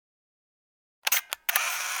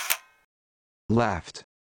left,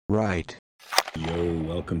 right. Yo,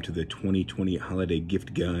 welcome to the 2020 Holiday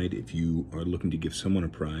Gift Guide. If you are looking to give someone a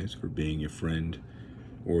prize for being your friend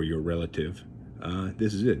or your relative,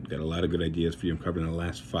 this is it. Got a lot of good ideas for you. I'm covering the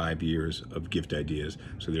last 5 years of gift ideas.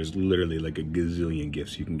 So there's literally like a gazillion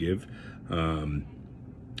gifts you can give. And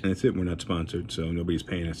that's it. We're not sponsored, so nobody's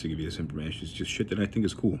paying us to give you this information. It's just shit that I think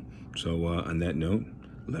is cool. So on that note,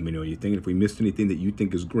 let me know what you think. And if we missed anything that you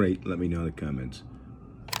think is great, let me know in the comments.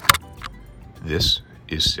 This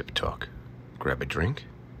is Sip Talk. Grab a drink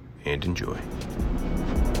and enjoy.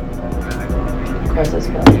 Across this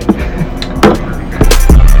go.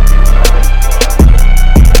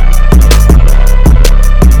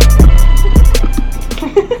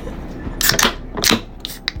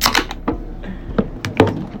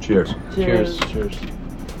 Cheers. Cheers. Cheers.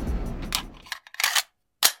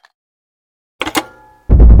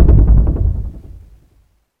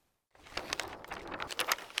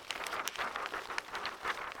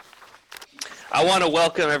 I want to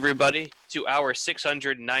welcome everybody to hour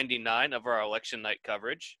 699 of our election night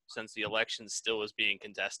coverage, since the election still is being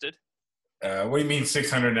contested. What do you mean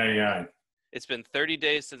 699? It's been 30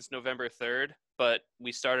 days since November 3rd, but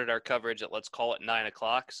we started our coverage at, let's call it 9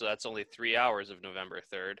 o'clock, so that's only 3 hours of November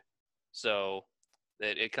 3rd. So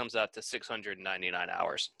it comes out to 699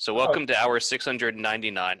 hours. So welcome to hour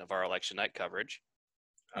 699 of our election night coverage.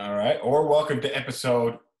 All right. Or welcome to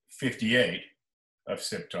episode 58 of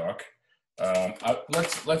Sip Talk.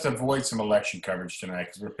 Let's avoid some election coverage tonight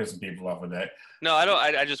because we're pissing people off with that. No, I don't.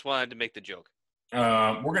 I just wanted to make the joke.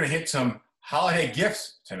 We're going to hit some holiday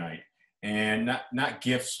gifts tonight. And not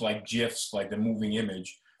gifts like GIFs, like the moving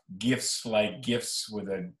image. Gifts like gifts with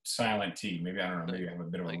a silent T. Maybe, I don't know, maybe I have a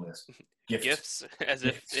bit of a list. Gifts, as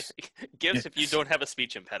if gifts if you don't have a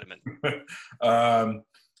speech impediment. But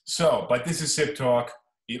this is Sip Talk.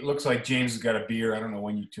 It looks like James has got a beer. I don't know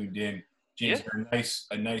when you tuned in. James got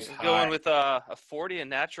a nice high. Going with a 40 and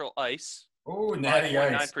natural ice. Oh, natty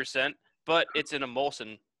ice. 9%, but it's in a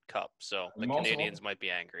Molson cup, so the Molson Canadians might be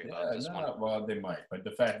angry about this one. Well, they might, but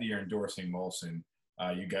the fact that you're endorsing Molson,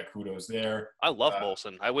 you got kudos there. I love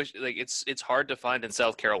Molson. I wish it's hard to find in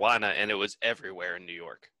South Carolina, and it was everywhere in New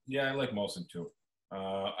York. Yeah, I like Molson too.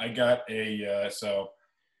 I got so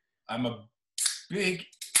I'm a big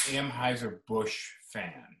Anheuser-Busch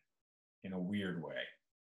fan in a weird way.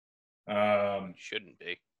 Shouldn't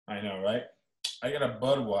be. I know, right? I got a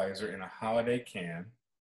Budweiser in a holiday can.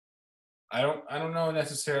 I don't know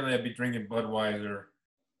necessarily I'd be drinking Budweiser,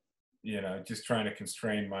 just trying to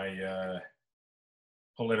constrain my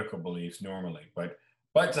political beliefs normally. But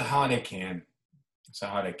it's a holiday can. It's a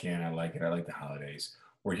holiday can. I like it. I like the holidays.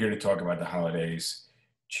 We're here to talk about the holidays.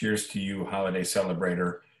 Cheers to you, holiday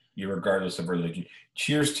celebrator, regardless of religion.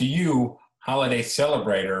 Cheers to you, holiday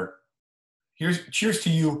celebrator. Cheers to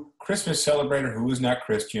you, Christmas celebrator who is not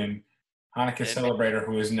Christian, Hanukkah celebrator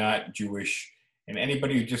who is not Jewish, and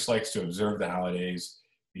anybody who just likes to observe the holidays,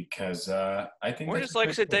 because I think or just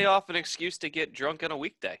likes a day off, an excuse to get drunk on a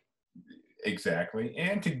weekday. Exactly,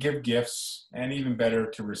 and to give gifts, and even better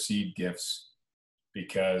to receive gifts,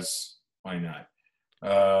 because why not?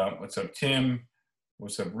 What's up, Tim?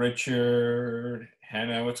 What's up, Richard?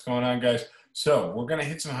 Hannah, what's going on, guys? So we're gonna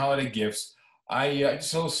hit some holiday gifts. I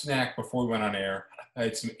just a little snack before we went on air. I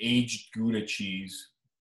had some aged Gouda cheese.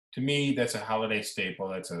 To me, that's a holiday staple.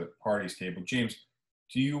 That's a party staple. James,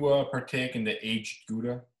 do you partake in the aged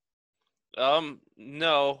Gouda?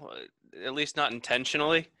 No, at least not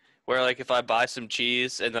intentionally. Where like if I buy some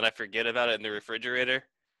cheese and then I forget about it in the refrigerator,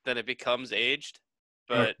 then it becomes aged.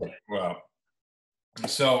 But okay. Well,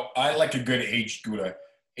 so I like a good aged Gouda.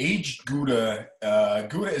 Aged Gouda,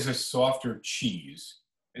 Gouda is a softer cheese.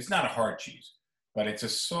 It's not a hard cheese, but it's a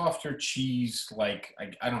softer cheese. Like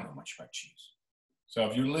I don't know much about cheese. So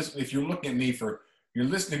if you're looking at me you're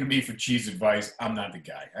listening to me for cheese advice, I'm not the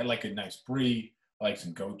guy. I like a nice brie, I like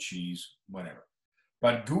some goat cheese, whatever.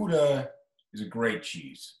 But Gouda is a great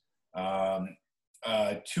cheese. 2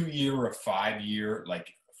 year or 5 year,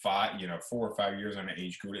 4 or 5 years on an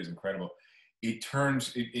aged Gouda is incredible. It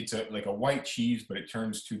turns, it's like a white cheese, but it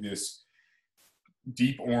turns to this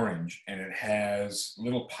deep orange, and it has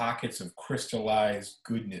little pockets of crystallized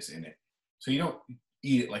goodness in it. So you don't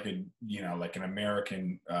eat it like an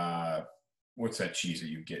American, what's that cheese that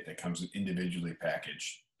you get that comes individually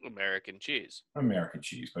packaged? American cheese. American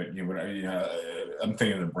cheese, but I'm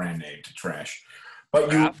thinking of the brand name to trash. But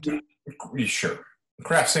Kraft? you sure.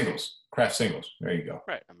 Kraft singles. There you go.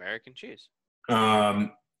 Right, American cheese.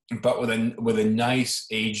 But with a nice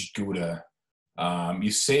aged Gouda,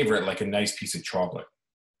 you savor it like a nice piece of chocolate,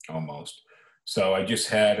 almost. So I just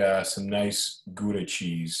had some nice Gouda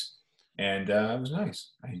cheese And it was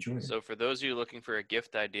nice. I enjoyed it. So for those of you looking for a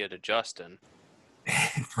gift idea to Justin,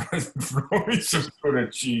 Throw me some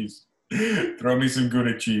Gouda cheese. Throw me some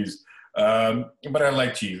Gouda cheese. But I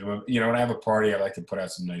like cheese. You know, when I have a party, I like to put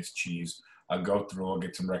out some nice cheese. I'll go through, I'll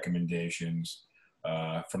get some recommendations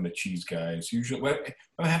from the cheese guys. Usually, when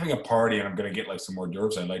I'm having a party and I'm going to get like some hors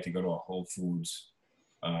d'oeuvres, I like to go to a Whole Foods.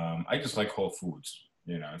 I just like Whole Foods.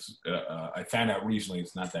 You know, I found out recently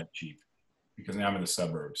it's not that cheap because now I'm in the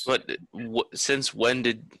suburbs. but since when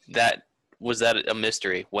was that a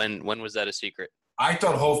mystery? When was that a secret? I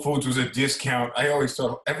thought Whole Foods was a discount. I always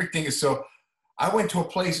thought everything is so. I went to a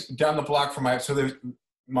place down the block from there's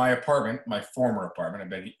my apartment, my former apartment. I've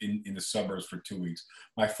been in the suburbs for 2 weeks.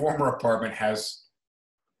 My former apartment has,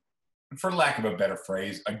 for lack of a better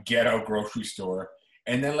phrase, a ghetto grocery store,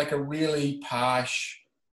 and then like a really posh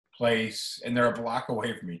place, and they're a block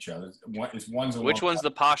away from each other. Which one's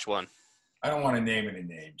the posh one? I don't want to name any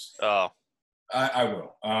names. Oh, I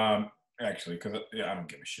will. Actually, because I don't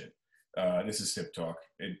give a shit. This is Sip Talk.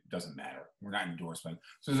 It doesn't matter. We're not endorsement.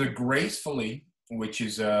 So there's a Gracefully, which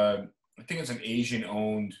is I think it's an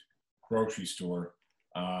Asian-owned grocery store.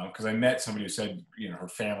 Because I met somebody who said, you know, her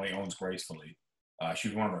family owns Gracefully. She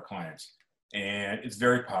was one of our clients, and it's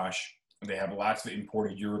very posh. They have lots of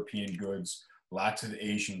imported European goods, lots of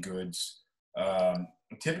Asian goods.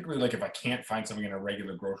 Typically, like if I can't find something in a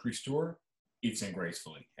regular grocery store, it's in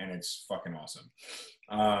Gracefully, and it's fucking awesome.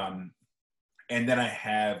 And then I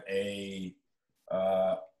have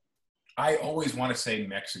I always want to say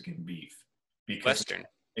Mexican beef because Western.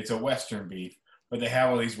 it's a Western beef, but they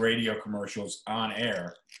have all these radio commercials on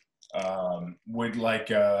air with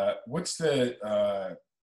like, what's the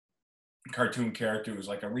cartoon character who's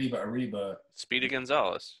like Arriba? Speedy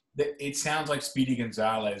Gonzalez. It sounds like Speedy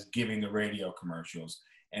Gonzalez giving the radio commercials,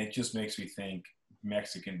 and it just makes me think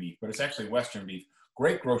Mexican beef, but it's actually Western beef.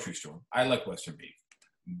 Great grocery store. I like Western beef,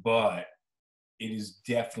 but it is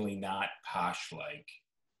definitely not posh-like.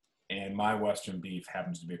 And my Western beef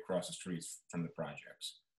happens to be across the street from the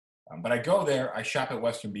projects. But I go there, I shop at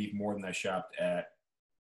Western beef more than I shopped at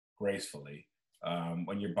Gracefully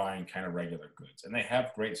when you're buying kind of regular goods. And they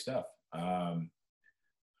have great stuff.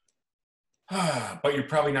 But you're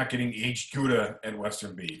probably not getting aged Gouda at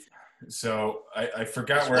Western beef. So I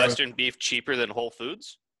forgot where Western beef cheaper than Whole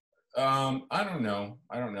Foods? I don't know.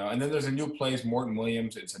 And then there's a new place, Morton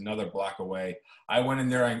Williams. It's another block away. I went in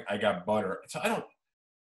there. I got butter. So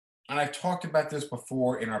and I've talked about this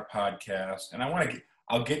before in our podcast. And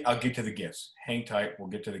I'll get to the gifts. Hang tight. We'll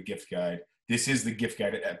get to the gift guide. This is the gift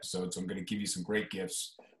guide episode, so I'm going to give you some great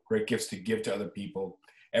gifts to give to other people.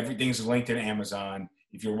 Everything's linked in Amazon.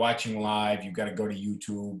 If you're watching live, you've got to go to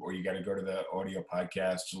YouTube or you got to go to the audio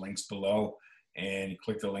podcast. Links below. And you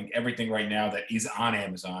click the link. Everything right now that is on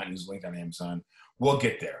Amazon is linked on Amazon. We'll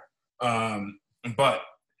get there. But,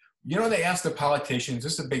 you know, they ask the politicians,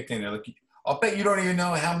 this is a big thing. They're like, I'll bet you don't even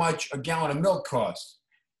know how much a gallon of milk costs.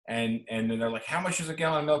 And then they're like, how much does a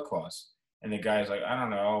gallon of milk cost? And the guy's like, I don't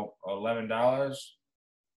know, $11?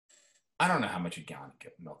 I don't know how much a gallon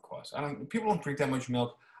of milk costs. People don't drink that much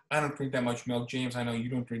milk. I don't drink that much milk. James, I know you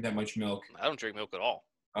don't drink that much milk. I don't drink milk at all.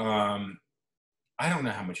 I don't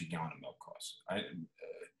know how much a gallon of milk costs.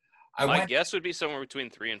 My guess would be somewhere between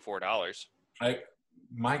 $3 and $4.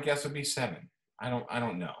 My guess would be $7. I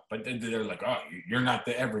don't know. But they're like, oh, you're not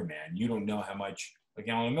the everyman. You don't know how much a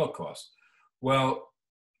gallon of milk costs. Well,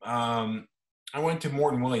 I went to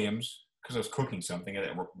Morton Williams because I was cooking something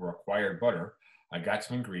that required butter. I got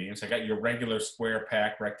some ingredients. I got your regular square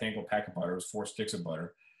pack, rectangle pack of butter. It was 4 sticks of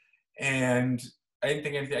butter. And I didn't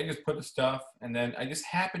think anything. I just put the stuff, and then I just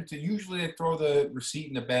happened to, usually I throw the receipt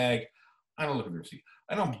in the bag. I don't look at the receipt.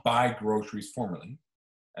 I don't buy groceries formerly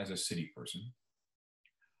as a city person.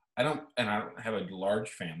 I don't have a large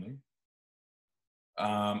family.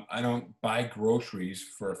 I don't buy groceries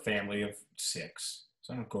for a family of 6.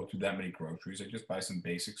 So I don't go through that many groceries. I just buy some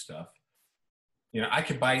basic stuff. You know, I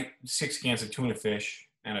could buy 6 cans of tuna fish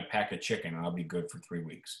and a pack of chicken, and I'll be good for 3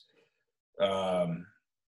 weeks.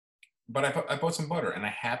 But I bought some butter, and I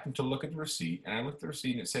happened to look at the receipt, and I looked at the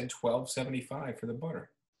receipt, and it said $12.75 for the butter.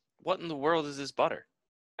 What in the world is this butter?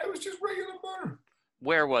 It was just regular butter.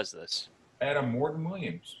 Where was this? At a Morton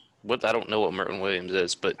Williams. What? I don't know what Morton Williams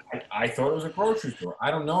is, but I thought it was a grocery store.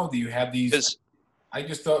 I don't know that you have these. I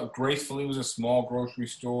just thought Gracefully was a small grocery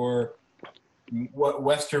store.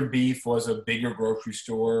 Western Beef was a bigger grocery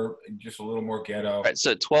store, just a little more ghetto. All right,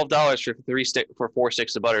 so $12 for 4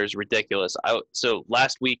 sticks of butter is ridiculous. So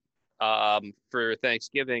last week, for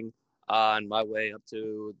Thanksgiving, on my way up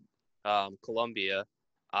to Columbia,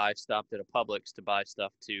 I stopped at a Publix to buy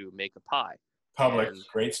stuff to make a pie. Publix,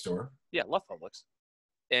 great store. Yeah, love Publix.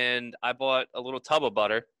 and I bought a little tub of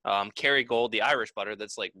butter, Kerrygold, the Irish butter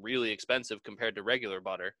that's like really expensive compared to regular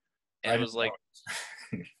butter. And it was like,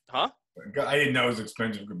 huh? I didn't know it was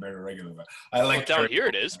expensive compared to regular butter. I Well, like down here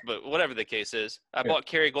it is, but whatever the case is, I Yeah. bought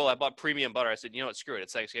Kerrygold. I bought premium butter. I said, you know what, screw it.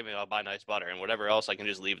 It's Thanksgiving. I'll buy nice butter, and whatever else I can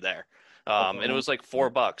just leave there. And it was like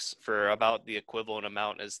 $4 for about the equivalent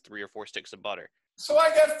amount as 3 or 4 sticks of butter. So I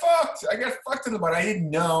got fucked. I got fucked in the butt. I didn't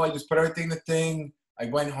know. I just put everything in the thing. I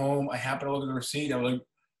went home. I happened to look at the receipt. I was like,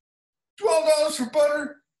 $12 for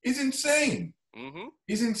butter is insane. Mm-hmm.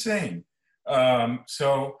 He's insane.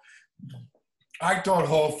 So I thought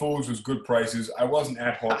Whole Foods was good prices. I wasn't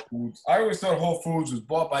at Whole Foods. I always thought Whole Foods was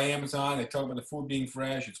bought by Amazon. They talk about the food being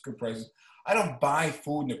fresh. It's good prices. I don't buy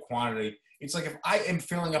food in a quantity. It's like if I am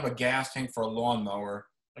filling up a gas tank for a lawnmower,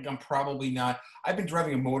 like I'm probably not. I've been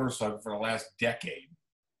driving a motorcycle for the last decade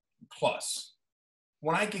plus.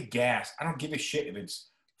 When I get gas, I don't give a shit if it's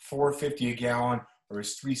 $4.50 a gallon or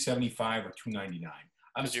it's $3.75 or $2.99.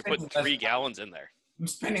 Because you're putting 3 gallons in there. I'm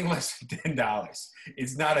spending less than $10.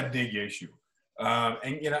 It's not a big issue.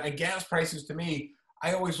 And gas prices to me,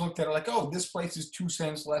 I always looked at it like, oh, this place is 2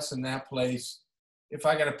 cents less than that place. If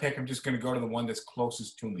I got to pick, I'm just going to go to the one that's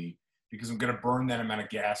closest to me because I'm going to burn that amount of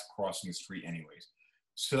gas crossing the street anyways.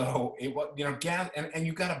 So gas, and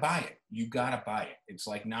you got to buy it. You got to buy it. It's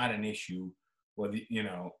like not an issue. Whether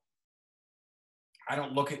I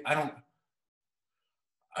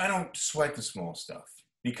don't sweat the small stuff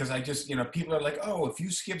because I just, people are like, oh, if you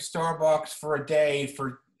skip Starbucks for a day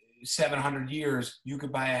for 700 years, you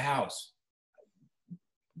could buy a house.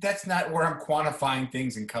 That's not where I'm quantifying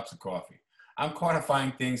things in cups of coffee. I'm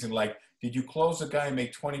quantifying things in like, did you close a guy and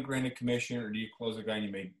make 20 grand in commission, or do you close a guy and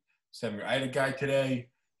you made 7 grand? I had a guy today,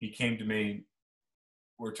 he came to me,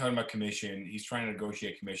 we're talking about commission. He's trying to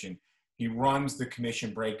negotiate commission. He runs the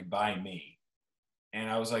commission break by me. And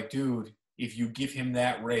I was like, dude, if you give him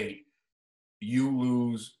that rate, you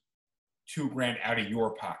lose 2 grand out of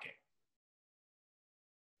your pocket.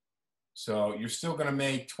 So you're still going to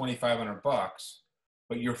make $2,500,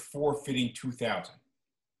 but you're forfeiting $2,000.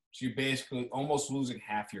 So you're basically almost losing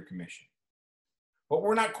half your commission. But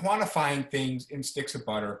we're not quantifying things in sticks of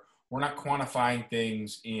butter. We're not quantifying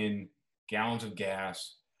things in gallons of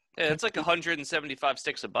gas. Yeah, it's like 175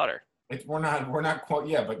 sticks of butter. We're not,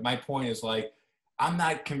 yeah, but my point is like, I'm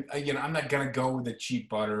not going to go with the cheap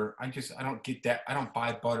butter. I don't get that. I don't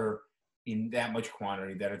buy butter in that much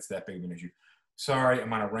quantity that it's that big of an issue. Sorry,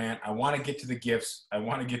 I'm on a rant. I want to get to the gifts.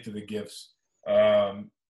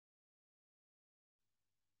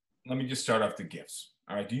 Let me just start off the gifts.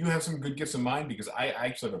 All right. Do you have some good gifts in mind? Because I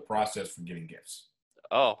actually have a process for getting gifts.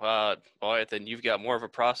 Oh, boy, then you've got more of a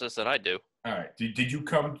process than I do. All right. Did you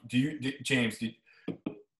come? James?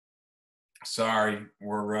 Sorry,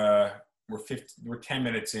 we're 10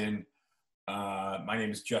 minutes in. My name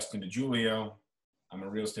is Justin DiGiulio. I'm a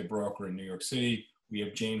real estate broker in New York City. We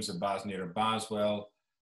have James Abosnader Boswell,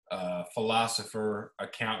 philosopher,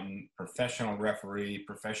 accountant, professional referee,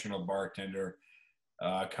 professional bartender,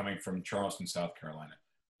 coming from Charleston, South Carolina.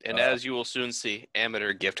 And as you will soon see,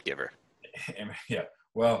 amateur gift giver. Yeah.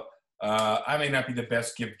 Well, I may not be the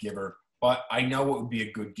best gift giver, but I know what would be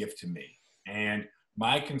a good gift to me. And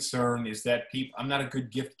my concern is that I'm not a good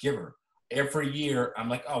gift giver. Every year, I'm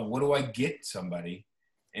like, oh, what do I get somebody?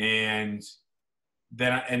 And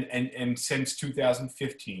then, and since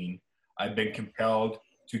 2015, I've been compelled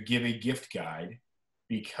to give a gift guide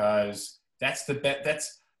because that's the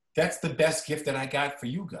best gift that I got for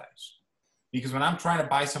you guys. Because when I'm trying to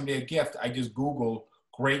buy somebody a gift, I just Google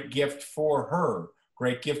great gift for her,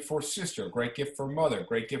 great gift for sister, great gift for mother,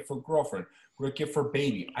 great gift for girlfriend, great gift for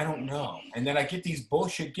baby. I don't know. And then I get these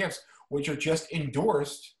bullshit gifts, which are just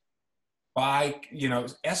endorsed by,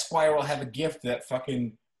 Esquire will have a gift that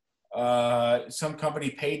fucking some company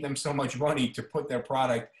paid them so much money to put their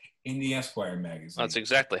product in the Esquire magazine. That's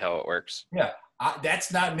exactly how it works. Yeah,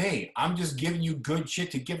 that's not me. I'm just giving you good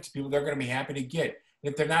shit to give to people they're going to be happy to get.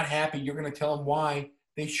 If they're not happy, you're going to tell them why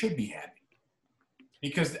they should be happy.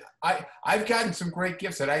 Because I've gotten some great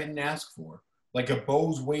gifts that I didn't ask for, like a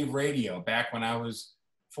Bose Wave radio back when I was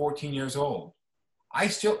 14 years old. I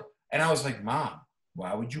was like, Mom,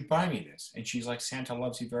 why would you buy me this? And she's like, Santa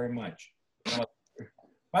loves you very much.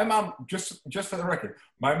 My mom, just for the record,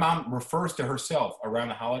 my mom refers to herself around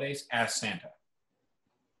the holidays as Santa.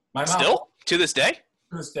 My mom, still? To this day?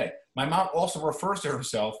 To this day. My mom also refers to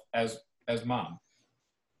herself as Mom.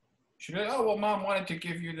 She's like, oh, well, Mom wanted to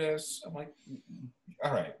give you this. I'm like,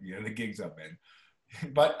 all right, the gig's up, man.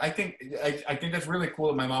 But I think that's really cool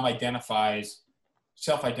that my mom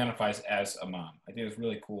self-identifies as a mom. I think it's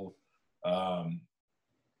really cool.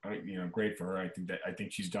 Great for her. I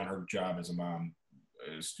think she's done her job as a mom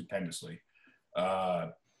stupendously.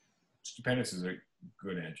 Stupendous is a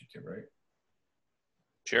good adjective, right?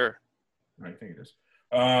 Sure. I think it is.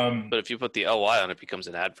 But if you put the ly on it, becomes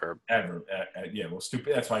an adverb. Adverb. Yeah, well,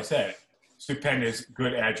 stupid. That's why I said it. Stupendous,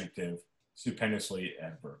 good adjective. Stupendously,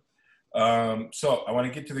 adverb. So I want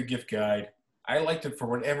to get to the gift guide. I like to, for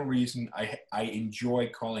whatever reason, I enjoy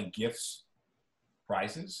calling gifts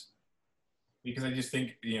prizes because I just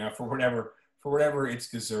think, you know, for whatever it's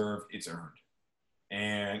deserved, it's earned.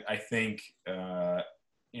 And I think,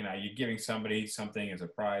 you know, you're giving somebody something as a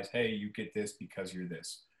prize. Hey, you get this because you're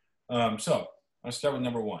this. So I'll start with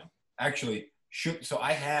number one. Actually, so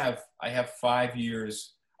I have 5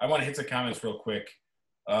 years. I want to hit the comments real quick.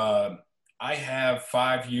 I have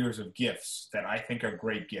 5 years of gifts that I think are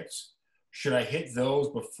great gifts. Should I hit those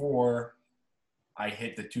before I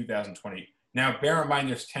hit the 2020? Now, bear in mind,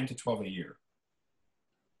 there's 10 to 12 a year.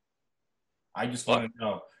 I just want to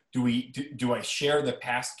know, do I share the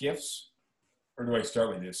past gifts or do I start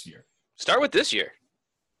with this year? Start with this year.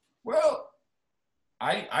 Well,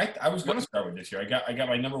 I was going to start with this year. I got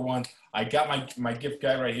my number one. I got my gift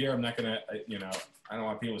guide right here. I'm not going to, you know, I don't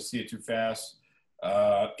want people to see it too fast.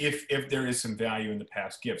 If there is some value in the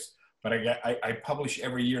past gifts, but I publish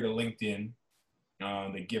every year to LinkedIn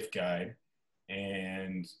the gift guide,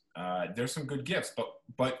 and there's some good gifts.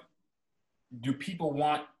 But do people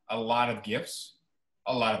want a lot of gifts,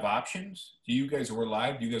 a lot of options? Do you guys who are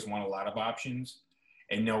live? Do you guys want a lot of options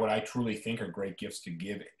and know what I truly think are great gifts to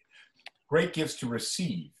give, great gifts to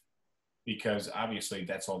receive? Because obviously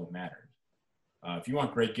that's all that matters. If you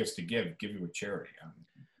want great gifts to give it with charity.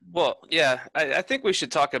 Well, yeah, I think we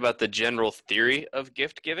should talk about the general theory of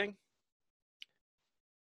gift giving,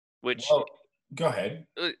 which, well, go ahead.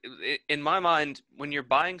 In my mind, when you're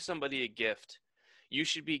buying somebody a gift, you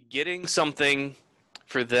should be getting something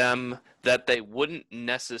for them that they wouldn't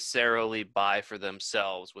necessarily buy for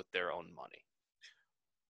themselves with their own money.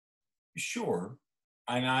 Sure,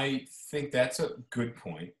 and I think that's a good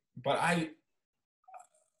point, but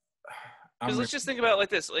because let's just think about it like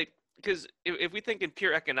this, like, because if we think in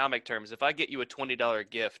pure economic terms, if I get you a $20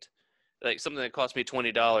 gift, like something that cost me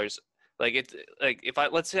 $20, like it's like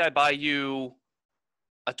let's say I buy you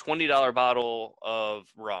a $20 bottle of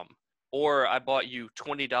rum, or I bought you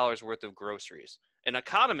 $20 worth of groceries. An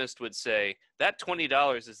economist would say that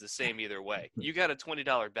 $20 is the same either way. You got a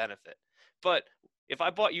 $20 benefit. But if I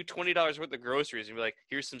bought you $20 worth of groceries and be like,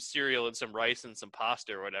 here's some cereal and some rice and some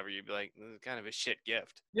pasta or whatever, you'd be like, this is kind of a shit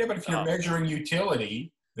gift. Yeah, but if you're measuring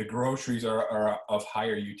utility, the groceries are of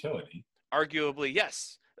higher utility. Arguably,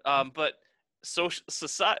 yes. But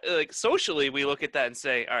socially, we look at that and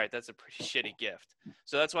say, all right, that's a pretty shitty gift.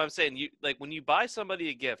 So that's why I'm saying, when you buy somebody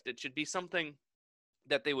a gift, it should be something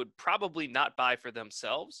that they would probably not buy for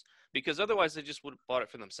themselves, because otherwise they just would have bought it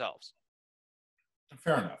for themselves.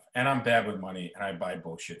 Fair enough. And I'm bad with money, and I buy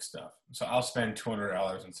bullshit stuff. So I'll spend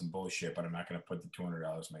 $200 on some bullshit, but I'm not going to put the $200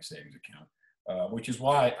 in my savings account, which is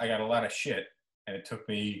why I got a lot of shit, and it took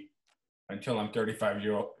me until I'm 35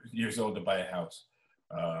 years old to buy a house.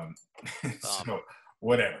 So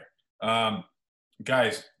whatever.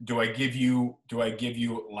 Guys, do I give you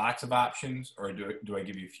lots of options, or do I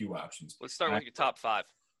give you a few options? Let's start with your top 5.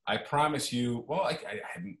 I promise you. Well, I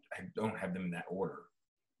don't have them in that order.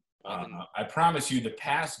 I promise you, the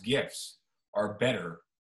past gifts are better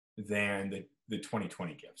than the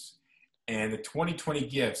 2020 gifts, and the 2020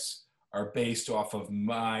 gifts are based off of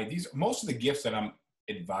most of the gifts that I'm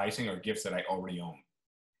advising are gifts that I already own,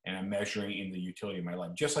 and I'm measuring in the utility of my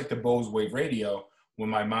life. Just like the Bose Wave radio, when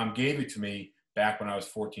my mom gave it to me back when I was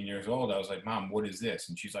 14 years old, I was like, Mom, what is this?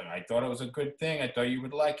 And she's like, I thought it was a good thing. I thought you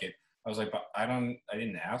would like it. I was like, but I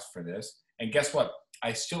didn't ask for this. And guess what?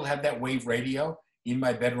 I still have that Wave radio in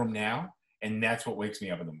my bedroom now, and that's what wakes me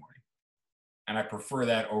up in the morning. And I prefer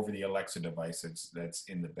that over the Alexa device that's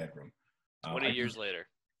in the bedroom. 20 years later.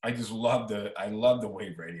 I just love the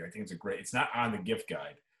Wave radio. I think it's not on the gift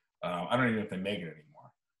guide. I don't even know if they make it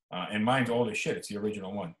anymore. And mine's old as shit. It's the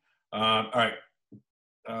original one. All right.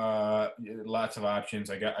 Lots of options.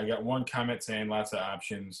 I got one comment saying lots of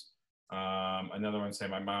options. Another one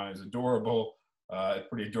saying my mom is adorable.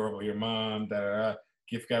 Pretty adorable, your mom.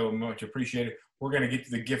 Gift guide will much appreciated. We're gonna get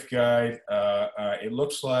to the gift guide. It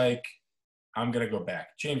looks like I'm gonna go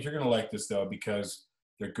back. James, you're gonna like this though because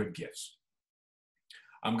they're good gifts.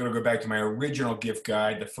 I'm gonna go back to my original gift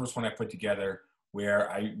guide, the first one I put together,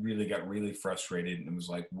 where I really got really frustrated and was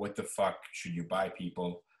like, what the fuck should you buy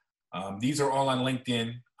people? These are all on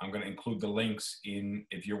LinkedIn. I'm going to include the links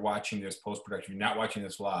if you're watching this post-production. If you're not watching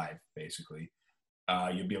this live, basically,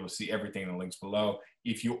 you'll be able to see everything in the links below.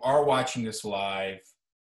 If you are watching this live,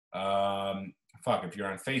 If you're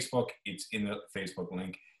on Facebook, it's in the Facebook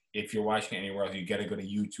link. If you're watching anywhere else, you got to go to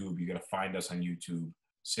YouTube. You got to find us on YouTube,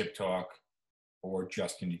 Sip Talk or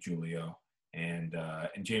Justin DiGiulio. And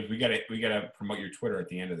James, we gotta promote your Twitter at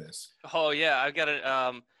the end of this. Oh yeah, I've got it.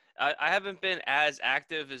 I haven't been as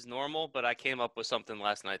active as normal, but I came up with something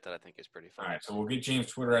last night that I think is pretty fun. All right, so we'll get James'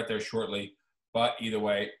 Twitter out there shortly. But either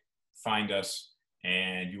way, find us,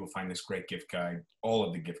 and you will find this great gift guide, all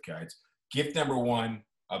of the gift guides. Gift number 1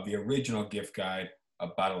 of the original gift guide, a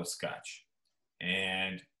bottle of scotch.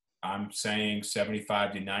 And I'm saying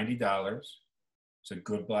 $75 to $90. It's a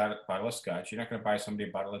good bottle of scotch. You're not going to buy somebody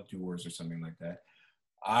a bottle of Dewar's or something like that.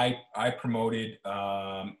 I promoted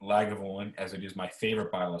Lagavulin as it is my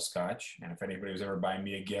favorite bottle of scotch. And if anybody was ever buying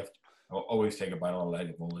me a gift, I'll always take a bottle of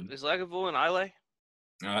Lagavulin. Is Lagavulin Islay?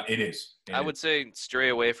 It is. I would say stray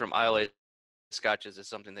away from Islay scotches is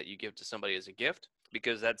something that you give to somebody as a gift,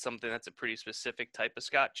 because that's a pretty specific type of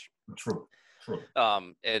scotch. True.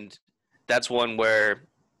 And that's one where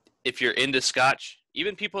if you're into scotch,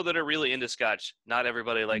 even people that are really into scotch, not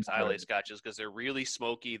everybody likes Islay scotches because they're really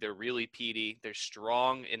smoky, they're really peaty, they're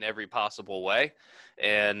strong in every possible way,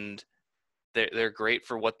 and they're great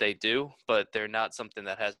for what they do, but they're not something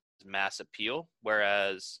that has mass appeal,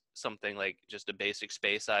 whereas something like just a basic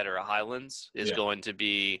Speyside or a Highlands is going to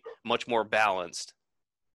be much more balanced.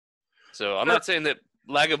 So I'm not saying that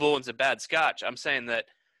Lagavulin's a bad scotch. I'm saying that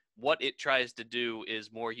what it tries to do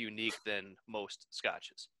is more unique than most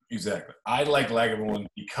scotches. Exactly. I like Lagavulin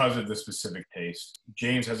because of the specific taste.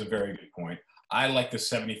 James has a very good point. I like the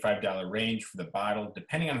 $75 range for the bottle,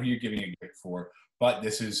 depending on who you're giving a gift for. But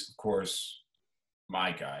this is, of course,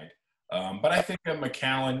 my guide. But I think a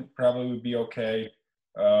Macallan probably would be okay.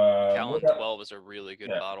 Macallan 12 is a really good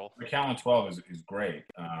bottle. Macallan 12 is great.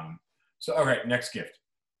 So, all right, next gift.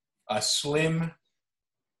 A slim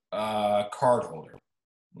card holder.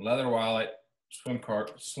 Leather wallet, slim card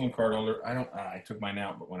holder. I took mine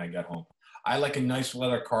out, but when I got home. I like a nice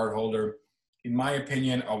leather card holder. In my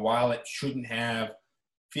opinion, a wallet shouldn't have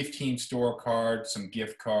 15 store cards, some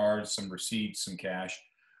gift cards, some receipts, some cash.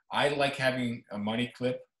 I like having a money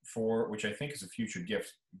clip which I think is a future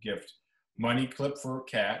gift, money clip for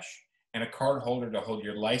cash, and a card holder to hold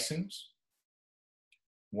your license,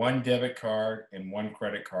 one debit card, and one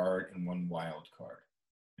credit card, and one wild card.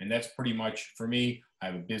 And that's pretty much, for me, I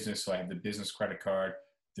have a business, so I have the business credit card,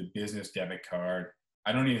 the business debit card.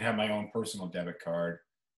 I don't even have my own personal debit card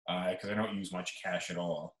because I don't use much cash at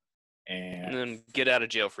all. And then get out of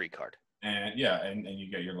jail free card. And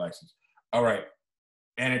you get your license. All right.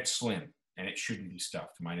 And it's slim. And it shouldn't be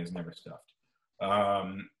stuffed. Mine is never stuffed.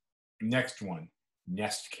 Next one,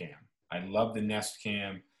 Nest Cam. I love the Nest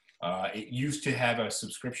Cam. It used to have a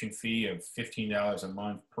subscription fee of $15 a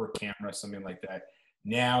month per camera, something like that.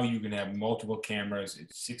 Now you can have multiple cameras.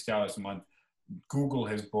 It's $6 a month. Google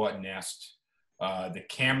has bought Nest. The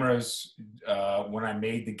cameras, when I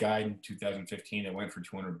made the guide in 2015, it went for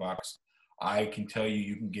 $200. I can tell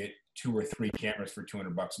you can get 2 or 3 cameras for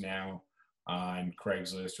 $200 now on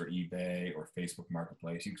Craigslist or eBay or Facebook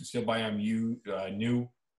Marketplace. You can still buy them new,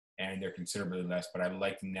 and they're considerably less, but I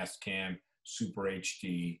like the Nest Cam Super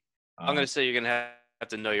HD. I'm going to say you're going to have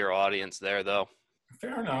to know your audience there, though.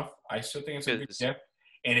 Fair enough. I still think it's a good tip.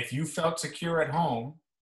 And if you felt secure at home,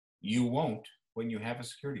 you won't when you have a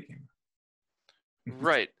security camera.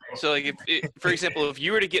 Right. So, like, for example, if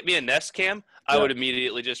you were to get me a Nest Cam, I would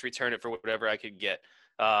immediately just return it for whatever I could get.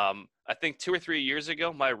 I think 2 or 3 years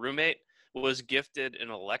ago, my roommate was gifted an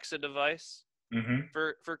Alexa device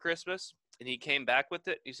for Christmas, and he came back with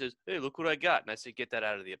it. He says, "Hey, look what I got." And I said, "Get that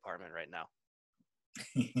out of the apartment right now."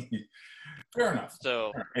 Fair enough.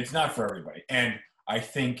 So it's not for everybody. And I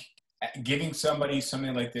think giving somebody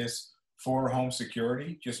something like this for home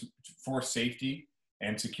security, just for safety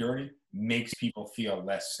and security, makes people feel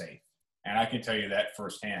less safe. And I can tell you that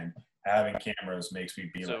firsthand. Having cameras makes me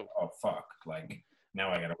be like, oh, fuck. Like, now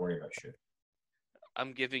I got to worry about shit.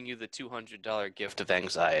 I'm giving you the $200 gift of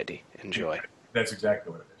anxiety. Enjoy. That's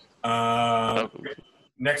exactly what it is.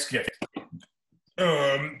 Next gift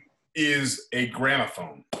is a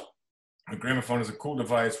gramophone. A gramophone is a cool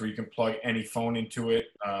device where you can plug any phone into it,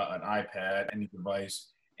 an iPad, any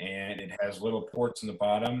device, and it has little ports in the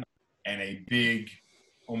bottom and a big,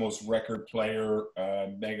 almost record player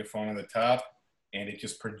megaphone on the top, and it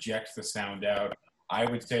just projects the sound out. I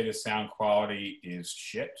would say the sound quality is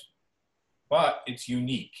shit, but it's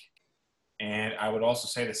unique. And I would also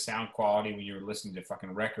say the sound quality when you're listening to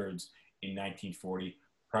fucking records in 1940,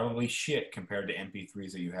 probably shit compared to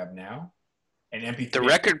MP3s that you have now. And MP3, the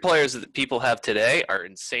record players that people have today are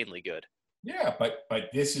insanely good. Yeah, but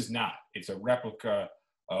this is not. It's a replica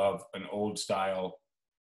of an old style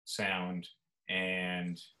sound,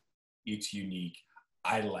 and it's unique.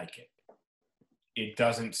 I like it. It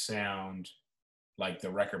doesn't sound like the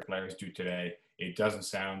record players do today. It doesn't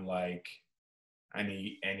sound like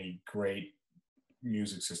any great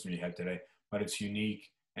music system you have today, but it's unique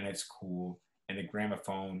and it's cool. And the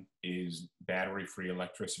gramophone is battery free,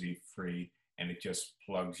 electricity free, and it just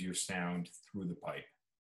plugs your sound through the pipe.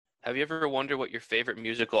 Have you ever wondered what your favorite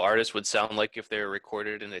musical artist would sound like if they were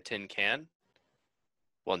recorded in a tin can?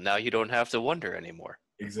 Well, now you don't have to wonder anymore.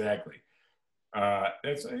 Exactly.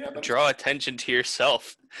 But Draw attention to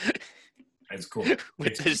yourself it's cool.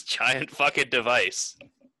 with this giant fucking device.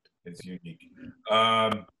 It's unique.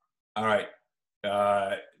 All right.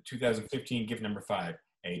 2015 gift number 5,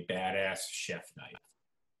 a badass chef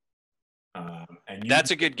knife. And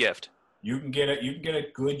That's a good gift. You can get a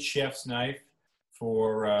good chef's knife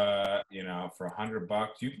for for $100.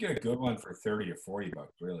 You can get a good one for $30 or $40,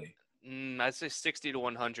 really. I'd say 60 to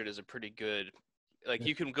 100 is a pretty good. Like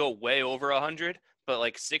you can go way over 100, but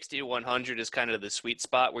like 60 to 100 is kind of the sweet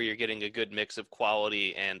spot where you're getting a good mix of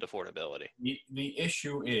quality and affordability. The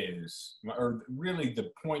issue is, or really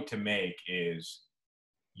the point to make is,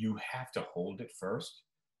 you have to hold it first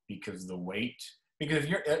because the weight. Because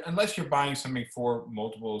unless you're buying something for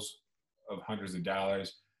multiples of hundreds of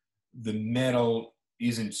dollars, the metal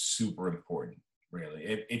isn't super important,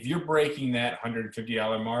 really. If you're breaking that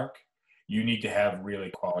 $150 mark, you need to have really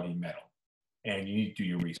quality metal, and you need to do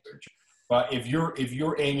your research. But if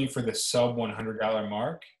you're aiming for the sub $100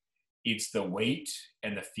 mark, it's the weight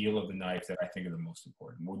and the feel of the knife that I think are the most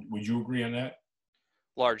important. Would you agree on that?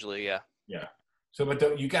 Largely, yeah. Yeah. So,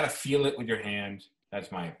 but you got to feel it with your hand. That's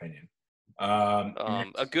my opinion.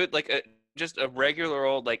 A good just a regular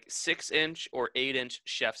old 6-inch or 8-inch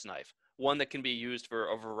chef's knife, one that can be used for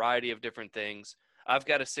a variety of different things. I've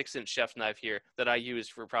got a 6-inch chef knife here that I use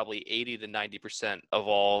for probably 80 to 90% of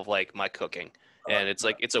all of my cooking, and it's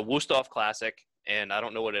a Wusthof Classic, and I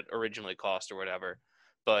don't know what it originally cost or whatever,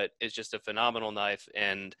 but it's just a phenomenal knife.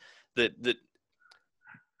 And the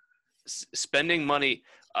spending money.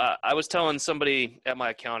 I was telling somebody at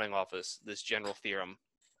my accounting office this general theorem,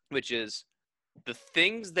 which is the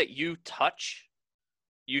things that you touch,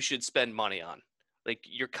 you should spend money on, like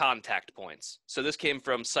your contact points. So this came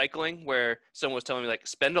from cycling, where someone was telling me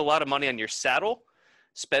spend a lot of money on your saddle,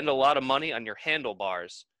 spend a lot of money on your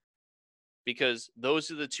handlebars, because those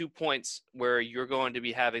are the 2 points where you're going to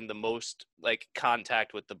be having the most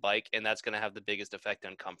contact with the bike, and that's going to have the biggest effect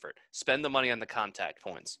on comfort. Spend the money on the contact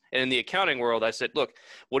points. And in the accounting world, I said, look,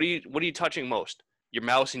 what are you touching most? Your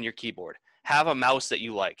mouse and your keyboard. Have a mouse that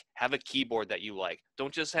you like. Have a keyboard that you like.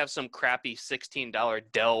 Don't just have some crappy $16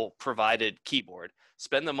 Dell provided keyboard.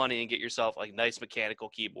 Spend the money and get yourself a nice mechanical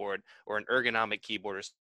keyboard or an ergonomic keyboard or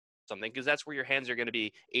something, because that's where your hands are going to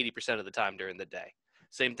be 80% of the time during the day.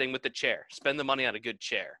 Same thing with the chair. Spend the money on a good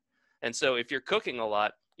chair. And so if you're cooking a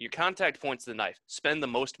lot, your contact point's the knife. Spend the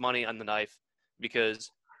most money on the knife, because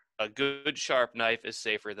a good sharp knife is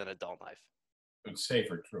safer than a dull knife. It's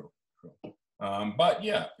safer, true. But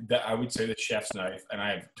yeah, I would say the chef's knife, and I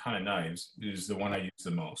have a ton of knives, is the one I use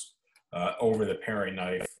the most over the paring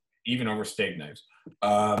knife, even over steak knives.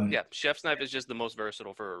 Yeah, chef's knife is just the most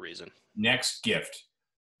versatile for a reason. Next gift,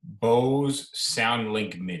 Bose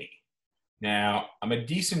SoundLink Mini. Now, I'm a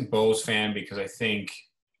decent Bose fan because I think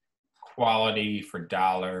quality for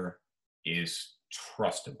dollar is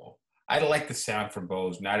trustable. I like the sound from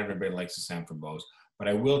Bose. Not everybody likes the sound from Bose. But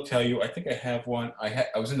I will tell you, I think I have one. I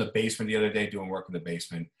was in the basement the other day doing work in the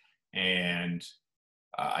basement, and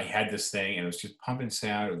I had this thing, and it was just pumping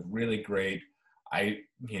sound. It was really great. I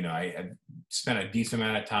had spent a decent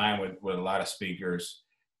amount of time with a lot of speakers,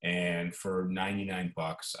 and for $99,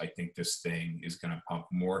 I think this thing is going to pump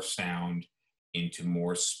more sound into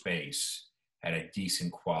more space at a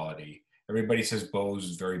decent quality. Everybody says Bose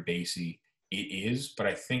is very bassy. It is, but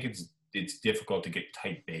I think it's difficult to get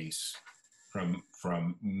tight bass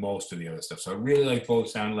from most of the other stuff. So I really like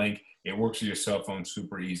Bose SoundLink. It works with your cell phone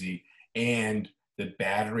super easy, and the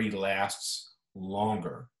battery lasts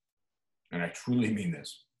longer. And I truly mean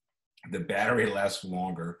this. The battery lasts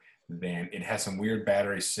longer than, it has some weird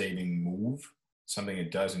battery saving move, something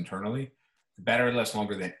it does internally. The battery lasts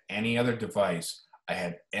longer than any other device I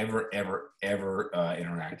have ever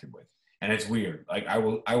interacted with. And it's weird. I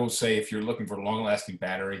will say, if you're looking for long lasting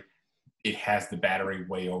battery, it has the battery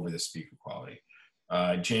way over the speaker quality.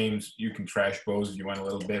 James, you can trash Bose if you want a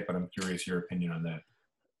little bit, but I'm curious your opinion on that.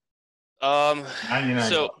 99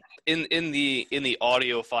 So in the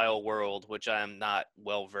audiophile world, which I am not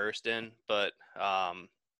well versed in, but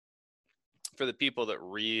for the people that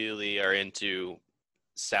really are into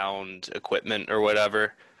sound equipment or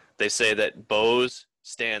whatever, they say that Bose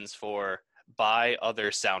stands for buy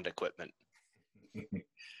other sound equipment.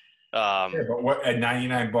 Yeah, but what at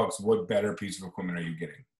 $99, what better piece of equipment are you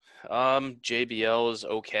getting? JBL is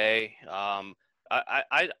okay.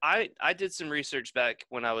 I did some research back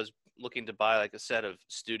when I was looking to buy like a set of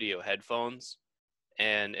studio headphones,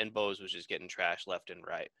 and Bose was just getting trashed left and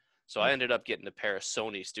right. So I ended up getting a pair of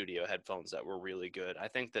Sony studio headphones that were really good. I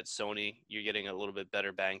think that Sony, you're getting a little bit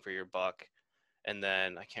better bang for your buck. And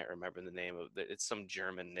then I can't remember the name of it. It's some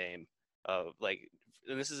German name of like,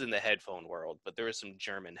 and this is in the headphone world, but there were some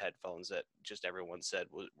German headphones that just everyone said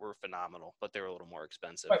were phenomenal, but they were a little more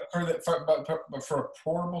expensive. But for a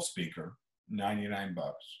portable speaker, $99.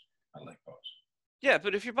 I like Bose. Yeah,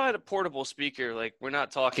 but if you're buying a portable speaker, like we're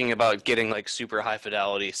not talking about getting like super high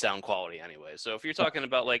fidelity sound quality anyway. So if you're talking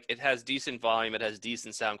about like it has decent volume, it has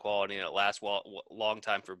decent sound quality, and it lasts long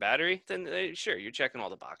time for battery, then sure, you're checking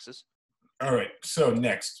all the boxes. All right. So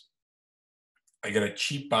next, I got a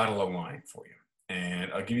cheap bottle of wine for you,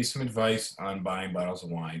 and I'll give you some advice on buying bottles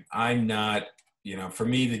of wine. I'm not, for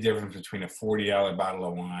me, the difference between a $40 bottle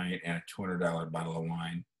of wine and a $200 bottle of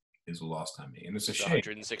wine is lost on me, and it's a shame.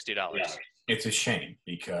 $160. Yeah. It's a shame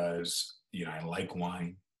because, I like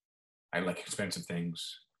wine. I like expensive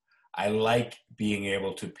things. I like being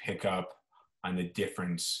able to pick up on the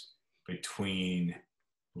difference between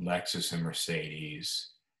Lexus and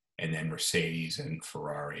Mercedes, and then Mercedes and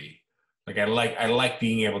Ferrari. Like I like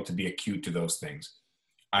being able to be acute to those things.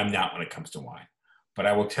 I'm not when it comes to wine. But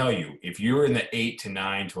I will tell you, if you're in the $8 to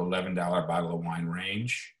 $9 to $11 bottle of wine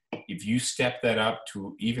range, if you step that up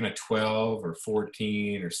to even a $12 or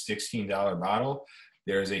 $14 or $16 bottle,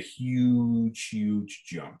 there's a huge, huge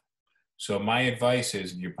jump. So my advice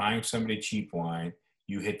is if you're buying somebody cheap wine,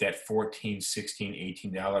 you hit that $14,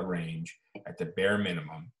 $16, $18 range at the bare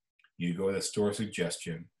minimum. You go with a store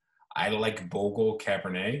suggestion. I like Bogle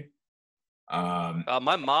Cabernet.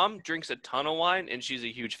 My mom drinks a ton of wine, and she's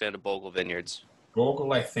a huge fan of Bogle Vineyards.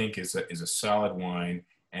 Bogle, I think, is a solid wine,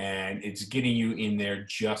 and it's getting you in there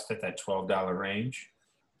just at that $12 range.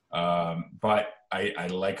 But I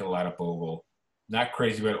like a lot of Bogle. Not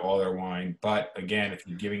crazy about all their wine, but again, if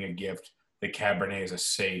you're giving a gift, the Cabernet is a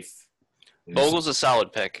safe. Bogle's a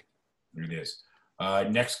solid pick. It is.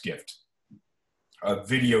 Next gift, a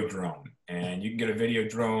video drone, and you can get a video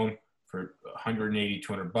drone for $180,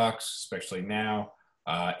 $200, especially now.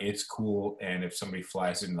 It's cool, and if somebody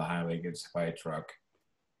flies into the highway, gets hit by a truck,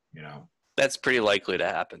 that's pretty likely to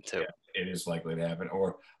happen too. Yeah, it is likely to happen.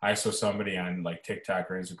 Or I saw somebody on like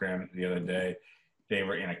TikTok or Instagram the other day. They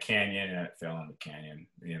were in a canyon and it fell in the canyon.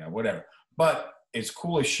 Whatever. But it's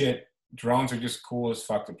cool as shit. Drones are just cool as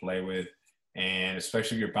fuck to play with, and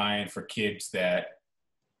especially if you're buying for kids that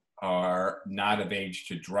are not of age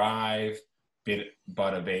to drive,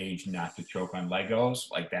 but of age not to choke on Legos.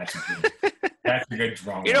 Like that's a good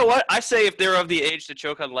drone. You know what? I say if they're of the age to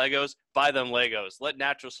choke on Legos, buy them Legos. Let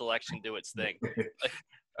natural selection do its thing.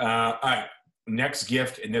 All right. Next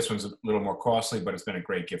gift, and this one's a little more costly, but it's been a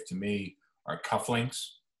great gift to me, are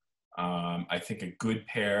cufflinks. I think a good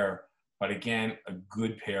pair, but again, a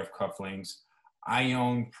good pair of cufflinks. I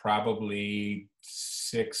own probably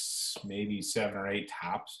 6, maybe 7 or 8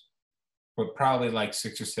 tops, but probably like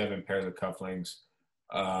 6 or 7 pairs of cufflinks.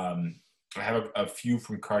 I have a few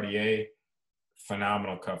from Cartier,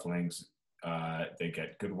 phenomenal cufflinks. They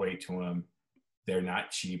get good weight to them. They're not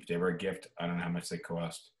cheap. They were a gift. I don't know how much they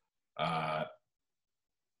cost.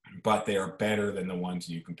 But they are better than the ones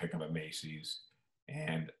you can pick up at Macy's.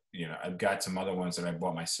 And, I've got some other ones that I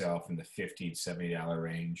bought myself in the $50, $70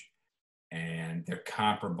 range. And they're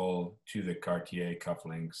comparable to the Cartier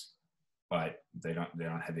cufflinks, but they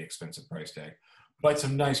don't have the expensive price tag. But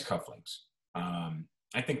some nice cufflinks.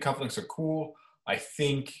 I think cufflinks are cool. I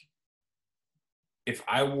think if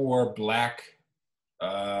I wore black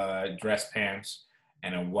dress pants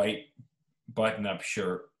and a white button-up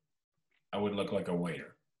shirt, I would look like a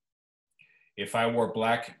waiter. If I wore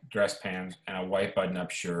black dress pants and a white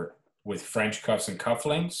button-up shirt with French cuffs and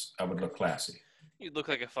cufflinks, I would look classy. You'd look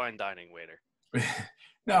like a fine dining waiter.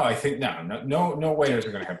 No, I think no waiters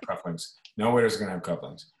are going to have cufflinks. No waiters are going to have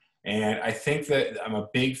cufflinks. And I think that I'm a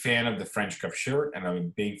big fan of the French cuff shirt, and I'm a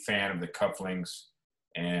big fan of the cufflinks.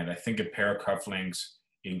 And I think a pair of cufflinks,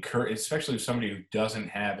 especially if somebody who doesn't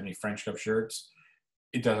have any French cuff shirts,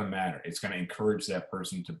 it doesn't matter. It's going to encourage that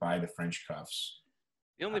person to buy the French cuffs.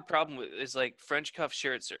 The only problem is like French cuff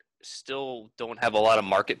shirts still don't have a lot of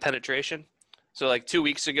market penetration. So like 2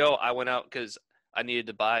 weeks ago, I went out because I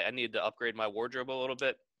needed to upgrade my wardrobe a little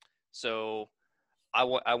bit. So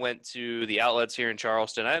I went to the outlets here in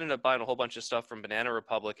Charleston. I ended up buying a whole bunch of stuff from Banana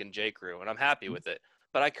Republic and J. Crew, and I'm happy with it.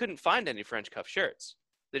 But I couldn't find any French cuff shirts.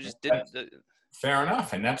 They just didn't. Fair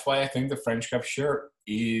enough, and that's why I think the French cuff shirt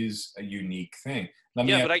is a unique thing.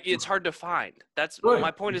 Yeah, but it's hard to find. That's Good.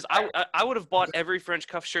 my point. Is I would have bought every French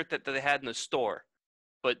cuff shirt that they had in the store,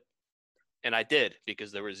 and I did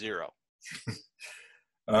because there was zero.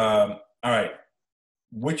 All right,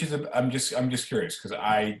 I'm just curious because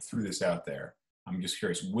I threw this out there. I'm just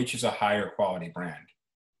curious, which is a higher quality brand,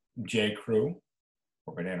 J. Crew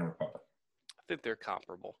or Banana Republic? I think they're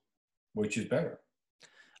comparable. Which is better?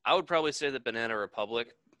 I would probably say that Banana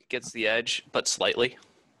Republic gets the edge, but slightly.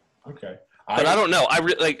 Okay. But I don't know.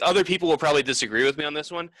 Other people will probably disagree with me on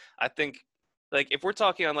this one. I think, like, if we're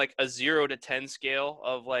talking on like a 0 to 10 scale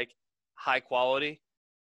of like high quality,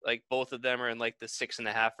 like both of them are in like the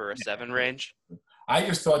 6.5 or a 7 range. I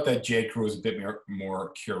just thought that J. Crew was a bit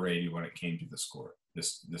more curated when it came to the store.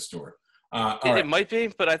 It might be,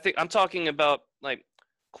 but I think I'm talking about like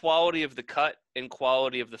quality of the cut and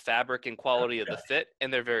quality of the fabric and quality of the fit,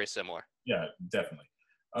 and they're very similar. Yeah, definitely.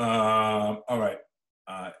 All right.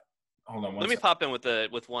 Hold on. Let me pop in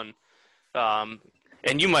with one,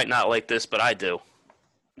 and you might not like this, but I do.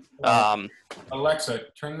 Alexa,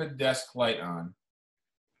 turn the desk light on.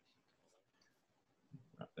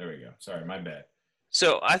 Oh, there we go. Sorry, my bad.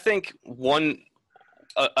 So I think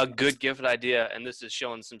a good gift idea, and this is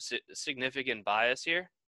showing some significant bias here,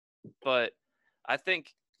 but I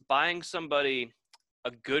think buying somebody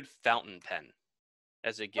a good fountain pen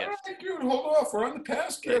as a gift. Dude, hold off. We're on the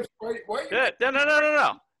past gifts. Why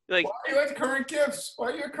No. Like, why are you at current gifts? Why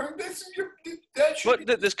are you at current? This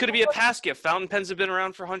is this could be a past gift. Fountain pens have been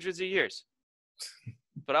around for hundreds of years.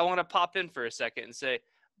 But I want to pop in for a second and say,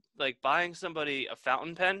 like, buying somebody a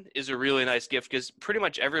fountain pen is a really nice gift because pretty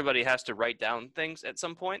much everybody has to write down things at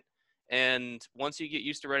some point. And once you get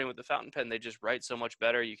used to writing with the fountain pen, they just write so much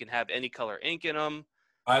better. You can have any color ink in them.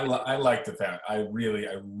 I like the fountain. I really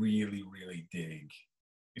dig.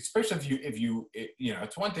 Especially if you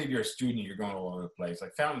it's one thing if you're a student, you're going all over the place.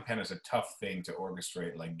 Like fountain pen is a tough thing to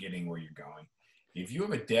orchestrate, like getting where you're going. If you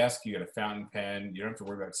have a desk, you got a fountain pen, you don't have to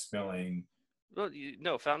worry about spilling. Well,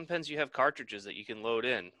 fountain pens, you have cartridges that you can load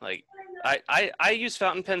in. Like, I use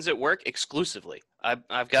fountain pens at work exclusively.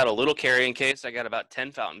 I've got a little carrying case. I got about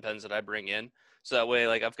 10 fountain pens that I bring in. So that way,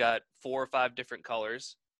 like, I've got 4 or 5 different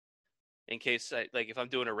colors in case, if I'm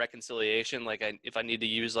doing a reconciliation, if I need to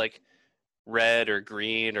use, like, red or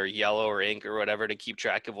green or yellow or ink or whatever to keep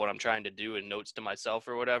track of what I'm trying to do and notes to myself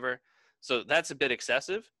or whatever. So that's a bit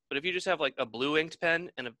excessive. But if you just have, like, a blue inked pen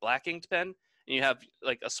and a black inked pen, and you have,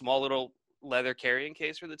 like, a small little leather carrying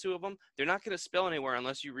case for the two of them, they're not going to spill anywhere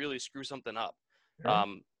unless you really screw something up. Yeah.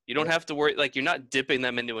 You don't have to worry, like, you're not dipping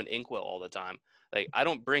them into an inkwell all the time. Like, I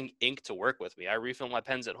don't bring ink to work with me. I refill my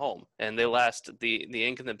pens at home, and they last, the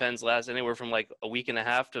ink and the pens last anywhere from like a week and a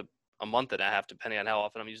half to a month and a half, depending on how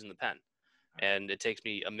often I'm using the pen. And it takes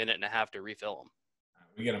me a minute and a half to refill them.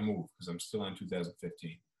 We got to move because I'm still in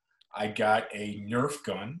 2015. I got a Nerf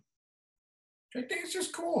gun. I think it's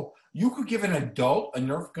just cool. You could give an adult a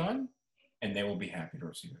Nerf gun, and they will be happy to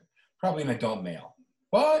receive it. Probably an adult male.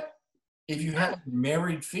 But if you have a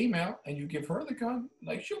married female and you give her the gun,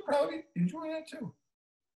 like, she'll probably enjoy that too.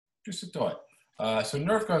 Just a thought. So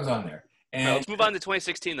Nerf gun's on there. And let's move on to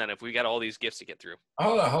 2016 then, if we got all these gifts to get through.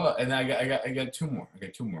 Hold on. And I got two more.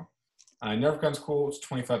 Nerf gun's cool. It's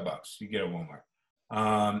 $25. You get it at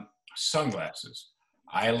Walmart. Sunglasses.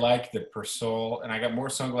 I like the Persol, and I got more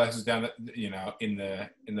sunglasses down in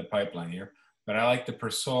the pipeline here. But I like the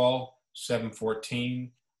Persol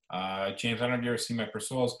 714. James, I don't know if you ever seen my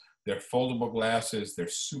Persols. They're foldable glasses. They're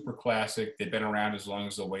super classic. They've been around as long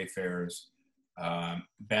as the Wayfarers.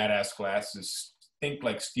 Badass glasses. Think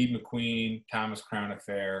like Steve McQueen, Thomas Crown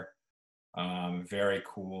Affair. Very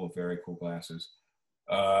cool glasses.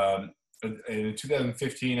 In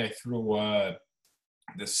 2015, I threw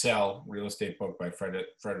The Cell, real estate book by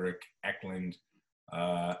Frederick Eklund,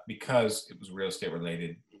 because it was real estate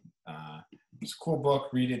related. It's a cool book.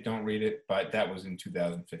 Read it, don't read it, but that was in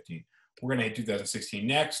 2015. We're going to hit 2016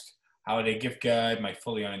 next. Holiday gift guide, my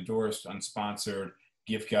fully unendorsed, unsponsored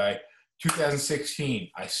gift guide.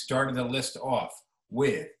 2016, I started the list off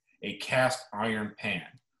with a cast iron pan,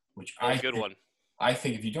 which I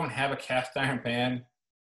think if you don't have a cast iron pan,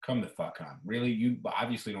 come the fuck on. Really, you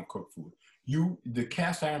obviously don't cook food. The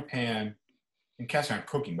cast iron pan, and cast iron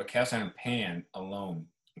cooking, but cast iron pan alone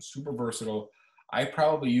is super versatile. I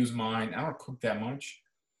probably use mine. I don't cook that much.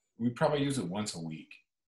 We probably use it once a week.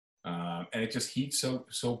 And it just heats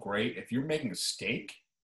so great. If you're making a steak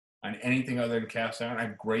on anything other than cast iron, I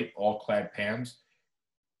have great all-clad pans.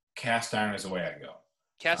 Cast iron is the way I go.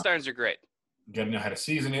 Cast irons are great. You got to know how to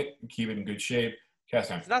season it and keep it in good shape.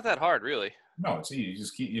 Cast iron. It's not that hard, really. No, it's easy. You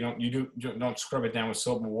just keep you don't scrub it down with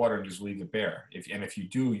soap and water and just leave it bare. If you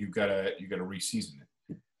do, you gotta reseason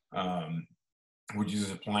it. We're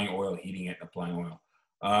just applying oil, heating it, applying oil.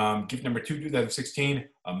 Gift number 2, 2016,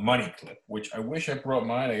 a money clip, which I wish I brought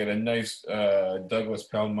mine. I got a nice Douglas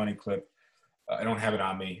Pell money clip. I don't have it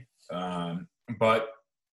on me, but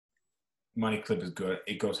money clip is good.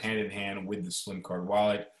 It goes hand in hand with the Slim Card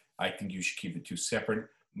wallet. I think you should keep the two separate.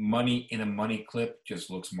 Money in a money clip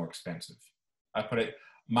just looks more expensive. I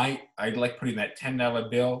like putting that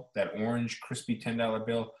 $10 bill, that orange crispy $10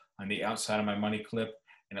 bill, on the outside of my money clip,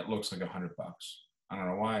 and it looks like $100. I don't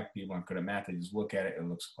know why. People aren't good at math. They just look at it. It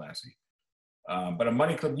looks classy. But a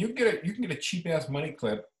money clip, you can get a cheap ass money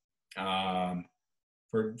clip for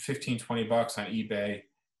 $15, $20 on eBay,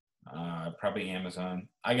 probably Amazon.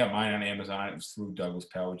 I got mine on Amazon. It was through Douglas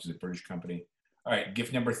Pell, which is a British company. All right,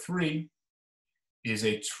 gift number 3 is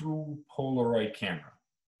a true Polaroid camera.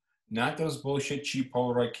 Not those bullshit cheap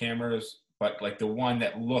Polaroid cameras, but like the one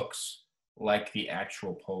that looks like the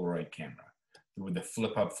actual Polaroid camera with the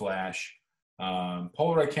flip-up flash.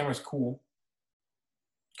 Polaroid camera is cool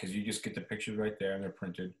because you just get the pictures right there and they're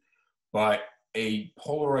printed. But a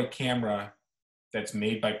Polaroid camera that's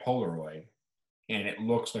made by Polaroid and it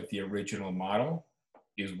looks like the original model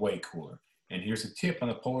is way cooler. And here's a tip on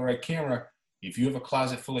the Polaroid camera. If you have a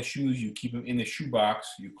closet full of shoes, you keep them in the shoebox,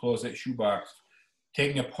 you close that shoebox,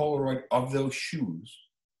 taking a Polaroid of those shoes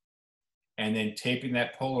and then taping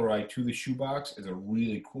that Polaroid to the shoebox is a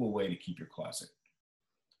really cool way to keep your closet.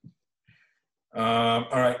 All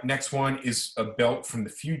right, next one is a belt from the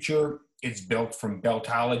future. It's built from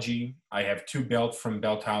Beltology. I have 2 belts from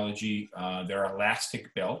Beltology. They're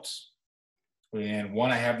elastic belts. And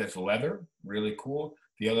one I have that's leather, really cool.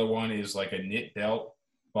 The other one is like a knit belt,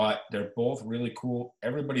 but they're both really cool.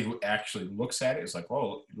 Everybody who actually looks at it is like,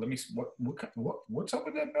 oh, let me see, what's up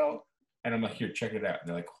with that belt? And I'm like, here, check it out. And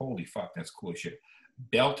they're like, holy fuck, that's cool as shit.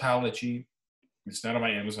 Beltology. It's not on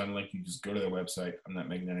my Amazon link. You just go to their website. I'm not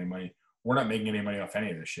making any money. We're not making any money off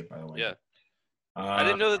any of this shit, by the way. Yeah. I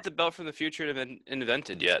didn't know that the belt from the future had been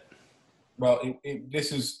invented yet. Well,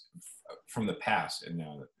 this is from the past, and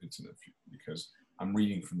now it's in the future because I'm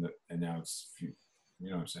reading from and now it's, you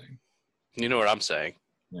know what I'm saying? You know what I'm saying?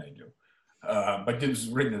 Yeah, I do. But it was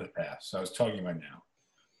written in the past, so I was talking about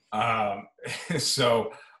now.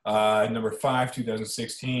 So number 5,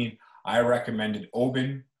 2016, I recommended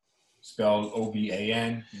Oban, spelled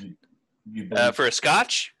O-B-A-N. For a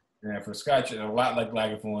Scotch? Yeah, for Scotch, a lot like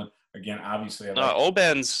Lagavulin. Again, obviously, I like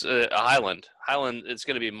Oban's a Highland. Highland, it's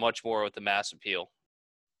going to be much more with the mass appeal.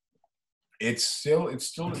 It's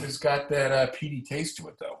got that peaty taste to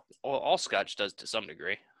it, though. Well, all Scotch does to some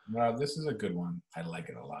degree. No, this is a good one. I like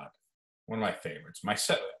it a lot. One of my favorites. My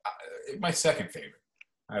second favorite,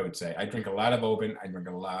 I would say. I drink a lot of Oban. I drink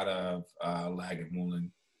a lot of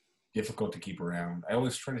Lagavulin. Difficult to keep around. I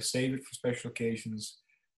always try to save it for special occasions,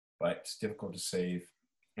 but it's difficult to save.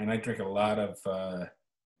 And I drink a lot of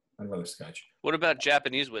other Scotch. What about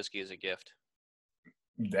Japanese whiskey as a gift?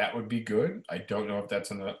 That would be good. I don't know if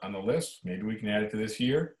that's on the list. Maybe we can add it to this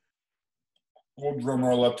year. We'll drum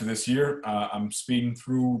roll up to this year. I'm speeding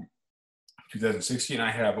through 2016.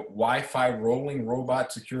 I have a Wi-Fi rolling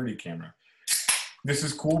robot security camera. This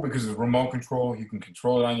is cool because it's remote control. You can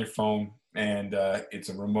control it on your phone, and it's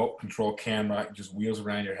a remote control camera. It just wheels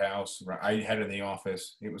around your house. I had it in the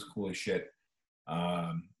office. It was cool as shit.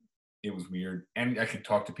 It was weird. And I could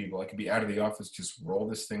talk to people. I could be out of the office, just roll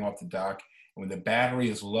this thing off the dock. And when the battery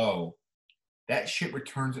is low, that shit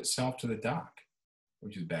returns itself to the dock,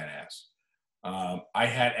 which is badass. I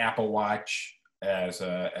had Apple Watch as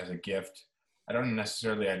a gift. I don't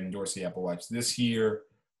necessarily endorse the Apple Watch this year,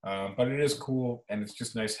 but it is cool. And it's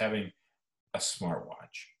just nice having a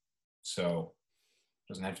smartwatch. So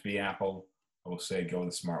it doesn't have to be Apple. I will say go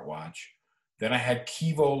with the smartwatch. Then I had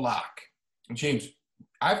Kevo Lock. James,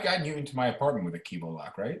 I've gotten you into my apartment with a Kevo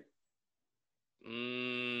Lock, right?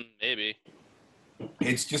 Maybe.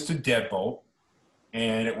 It's just a deadbolt,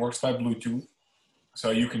 and it works by Bluetooth.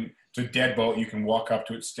 So it's a deadbolt. You can walk up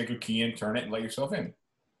to it, stick a key in, turn it, and let yourself in.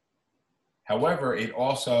 However, it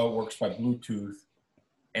also works by Bluetooth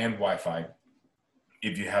and Wi-Fi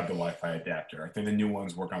if you have the Wi-Fi adapter. I think the new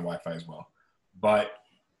ones work on Wi-Fi as well. But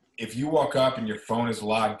if you walk up and your phone is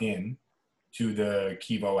logged in to the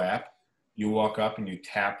Kevo app, you walk up and you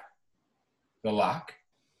tap the lock.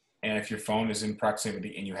 And if your phone is in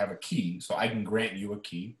proximity and you have a key, so I can grant you a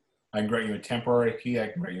key. I can grant you a temporary key. I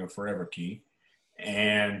can grant you a forever key.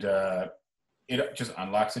 And it just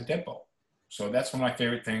unlocks a deadbolt. So that's one of my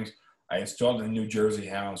favorite things. I installed it in the New Jersey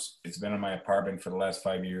house. It's been in my apartment for the last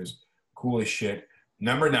 5 years. Cool as shit.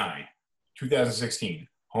 Number 9, 2016,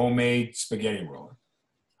 homemade spaghetti roller.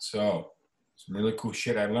 So some really cool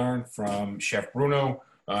shit I learned from Chef Bruno,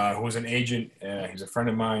 who was an agent. He's a friend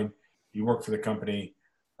of mine. He worked for the company.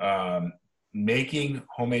 Making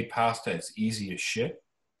homemade pasta is easy as shit.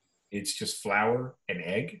 It's just flour and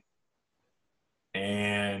egg.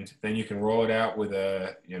 And then you can roll it out with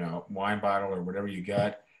a wine bottle or whatever you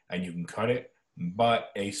got, and you can cut it.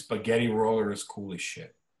 But a spaghetti roller is cool as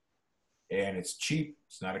shit. And it's cheap.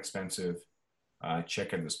 It's not expensive.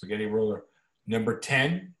 Check out the spaghetti roller. Number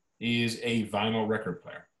 10 is a vinyl record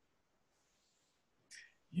player.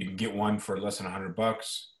 You can get one for less than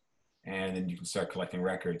 $100, and then you can start collecting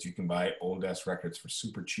records. You can buy old ass records for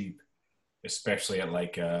super cheap, especially at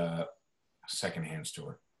like a secondhand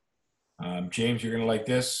store. James, you're gonna like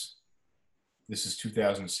this. This is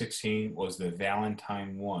 2016. Was the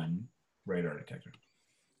Valentine 1 radar detector.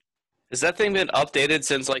 Has that thing been updated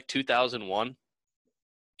since like 2001?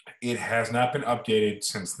 It has not been updated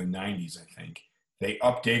since the 90s, I think. They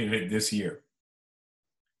updated it this year.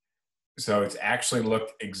 So it's actually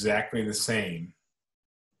looked exactly the same,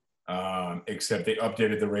 except they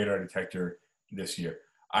updated the radar detector this year.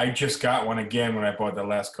 I just got one again when I bought the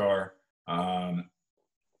last car.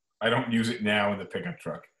 I don't use it now in the pickup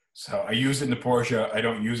truck. So I use it in the Porsche. I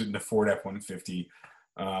don't use it in the Ford F-150.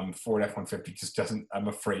 Ford F-150 just doesn't, I'm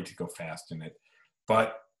afraid to go fast in it.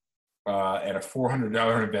 But at a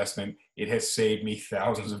 $400 investment, it has saved me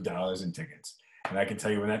thousands of dollars in tickets. And I can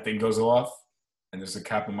tell you when that thing goes off, and there's a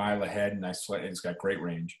cop a mile ahead, and it's got great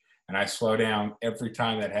range, and I slow down every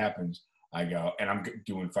time that happens. I go, and I'm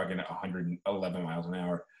doing fucking 111 miles an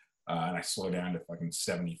hour, and I slow down to fucking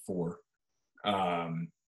 74.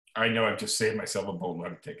 I know I've just saved myself a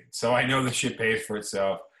boatload of tickets. So I know the shit pays for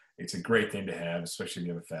itself. It's a great thing to have, especially if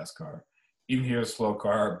you have a fast car. Even if you have a slow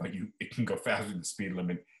car, but it can go faster than the speed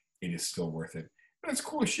limit, it is still worth it. And it's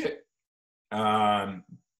cool as shit.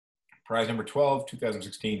 Prize number 12,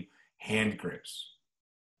 2016, hand grips.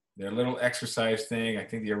 They're a little exercise thing. I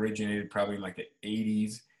think they originated probably in like the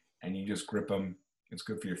 80s, and you just grip them. It's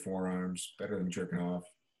good for your forearms, better than jerking off.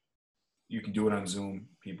 You can do it on Zoom.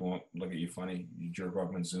 People won't look at you funny. You jerk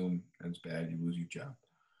off on Zoom, that's bad. You lose your job.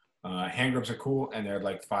 Hand grips are cool, and they're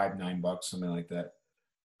like $5-9, something like that.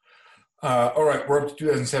 All right, we're up to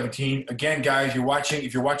 2017. Again, guys,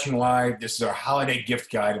 if you're watching live, this is our holiday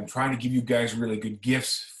gift guide. I'm trying to give you guys really good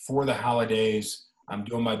gifts for the holidays. I'm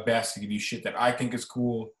doing my best to give you shit that I think is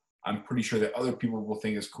cool. I'm pretty sure that other people will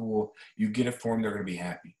think is cool. You get it for them, they're going to be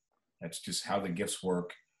happy. That's just how the gifts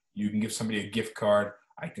work. You can give somebody a gift card.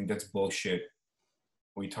 I think that's bullshit.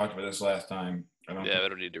 We talked about this last time. We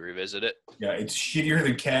don't need to revisit it. Yeah, it's shittier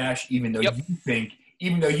than cash, even though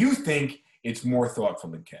you think it's more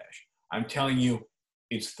thoughtful than cash. I'm telling you,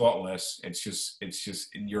 it's thoughtless. It's just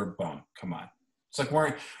you're a bum. Come on. It's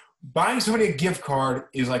like buying somebody a gift card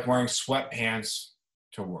is like wearing sweatpants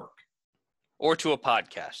to work. Or to a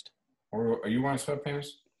podcast. Or are you wearing sweatpants?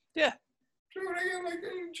 Yeah. Dude, I got like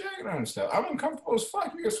a jacket on and stuff. I'm uncomfortable as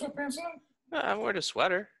fuck. You got sweatpants on? I'm wearing a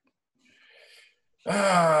sweater. All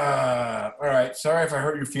right. Sorry if I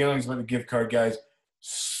hurt your feelings about the gift card, guys.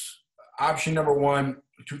 Option number 1,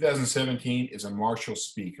 2017, is a Marshall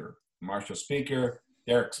speaker. Marshall speaker,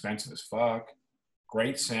 they're expensive as fuck.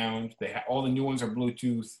 Great sound. All the new ones are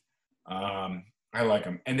Bluetooth. I like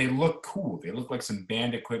them. And they look cool. They look like some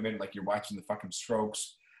band equipment, like you're watching the fucking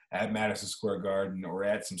Strokes at Madison Square Garden or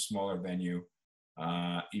at some smaller venue,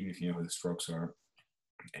 even if you know who the Strokes are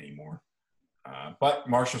anymore. But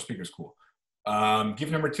Marshall speaker's cool.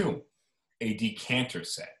 Gift number 2, a decanter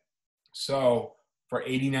set. So for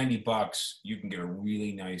 $80-90, you can get a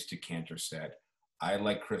really nice decanter set. I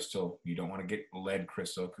like crystal. You don't want to get lead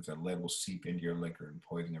crystal because that lead will seep into your liquor and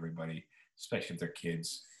poison everybody, especially if they're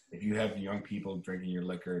kids. If you have young people drinking your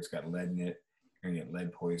liquor, it's got lead in it, you're going to get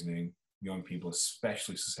lead poisoning. Young people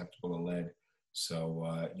especially susceptible to lead.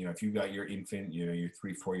 So, if you got your infant, your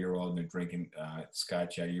 3-4-year-old, and they're drinking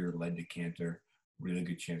scotch out of your lead decanter, really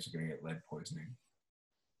good chance you're going to get lead poisoning.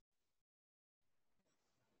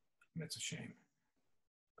 That's a shame.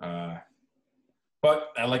 But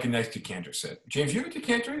I like a nice decanter set. James, you have a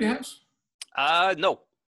decanter in your house? No.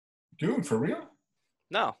 Dude, for real?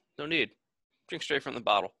 No need. Drink straight from the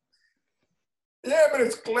bottle. Yeah, but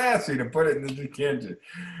it's classy to put it in the decanter.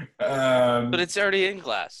 But it's already in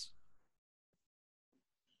glass.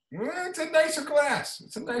 Well, it's a nicer glass.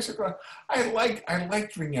 I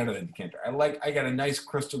like drinking out of the decanter. I got a nice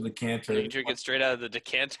crystal decanter. You drink it straight out of the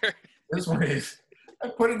decanter? This one is. I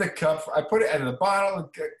put it in the cup. I put it out of the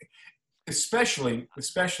bottle. Especially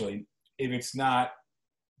if it's not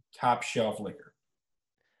top shelf liquor.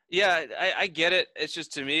 Yeah, I get it. It's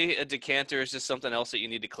just, to me, a decanter is just something else that you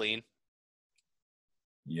need to clean.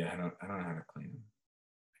 Yeah, I don't know how to clean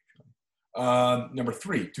them. Number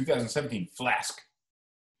 3, 2017 flask.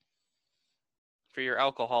 For your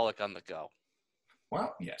alcoholic on the go.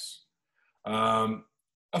 Well, yes. A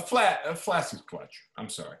flask is clutch. I'm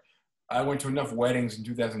sorry. I went to enough weddings in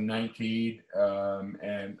 2019,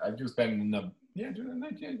 and I've just been in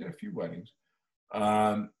 2019 I did a few weddings.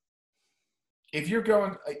 If you're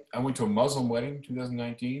going, I went to a Muslim wedding in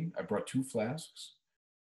 2019. I brought 2 flasks.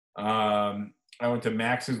 I went to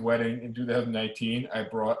Max's wedding in 2019. I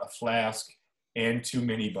brought a flask and 2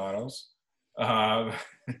 mini bottles.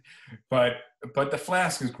 But the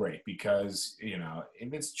flask is great because,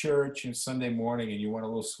 if it's church and Sunday morning and you want a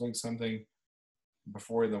little swig something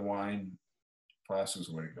before the wine, flask is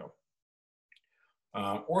the way to go.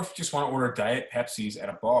 Or if you just want to order Diet Pepsis at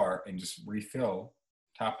a bar and just refill,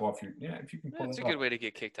 top off your, if you can pull That's it a off. good way to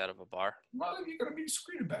get kicked out of a bar. Well, you got to be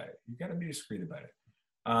discreet about it.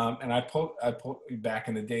 And I pulled back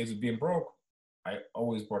in the days of being broke, I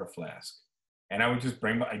always brought a flask. And I would just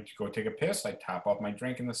I'd go take a piss, I'd top off my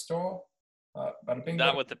drink in the stall. Bada bing.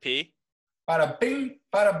 Not with the pee? Bada bing,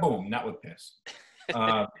 bada boom, not with piss.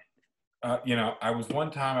 I was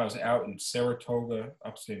I was out in Saratoga,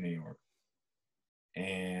 upstate New York,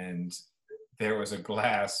 and there was a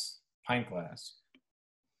pint glass,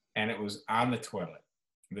 and it was on the toilet.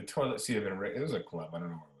 The toilet seat had been ripped. It was a club, I don't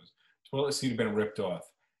know what it was. Toilet seat had been ripped off,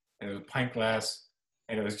 and it was a pint glass,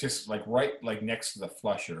 and it was just right next to the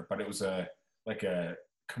flusher, but it was a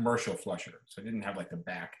commercial flusher, so it didn't have the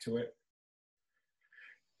back to it.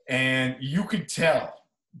 And you could tell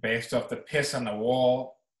based off the piss on the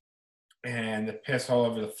wall and the piss all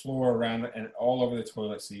over the floor around it and all over the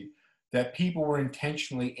toilet seat that people were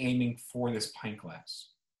intentionally aiming for this pint glass.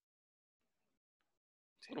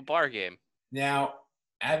 It's a little bar game. Now,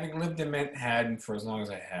 having lived in Manhattan for as long as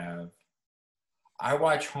I have, I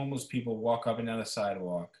watch homeless people walk up and down the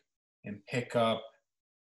sidewalk and pick up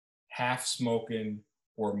half smoking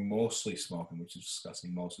or mostly smoking, which is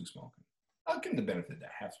disgusting, mostly smoking. I'll give them the benefit of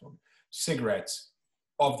that, half smoking. Cigarettes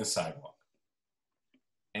off the sidewalk.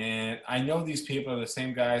 And I know these people are the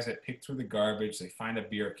same guys that pick through the garbage, they find a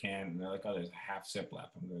beer can, and they're like, oh, there's a half sip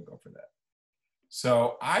left, I'm going to go for that.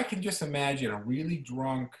 So I can just imagine a really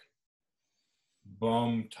drunk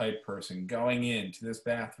bum type person going into this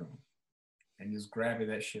bathroom and just grabbing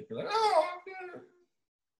that shit, be like, oh,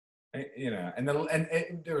 and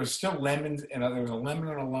there was still lemons, and there was a lemon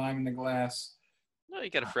and a lime in the glass. No, you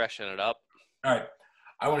got to freshen it up. All right,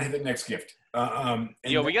 I want to hit the next gift.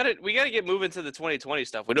 We gotta get moving to the 2020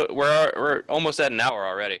 stuff. We're almost at an hour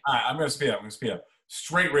already. All right, I'm gonna speed up.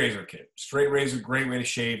 Straight razor kit. Straight razor, great way to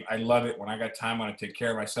shave. I love it. When I got time, I want to take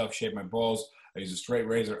care of myself, shave my balls. I use a straight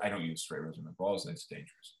razor. I don't use a straight razor on my balls. That's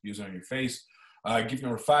dangerous. Use it on your face. Gift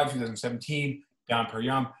number 5, 2017. Dom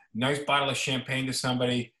Perignon. Nice bottle of champagne to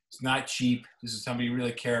somebody. It's not cheap. This is somebody you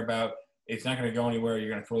really care about. It's not going to go anywhere. You're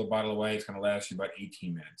going to throw the bottle away. It's going to last you about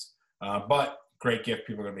 18 minutes. But great gift.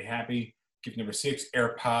 People are going to be happy. Gift number 6,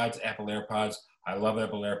 AirPods, Apple AirPods. I love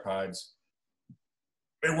Apple AirPods.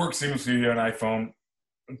 It works seamlessly on an iPhone.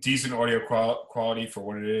 Decent audio quality for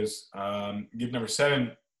what it is. Gift number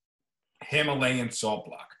 7, Himalayan salt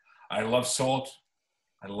block. I love salt.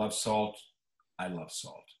 The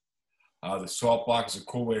salt block is a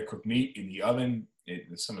cool way to cook meat in the oven.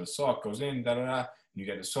 Some of the salt goes in, You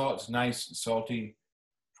get the salt. It's nice and salty.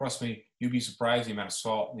 Trust me, you'd be surprised the amount of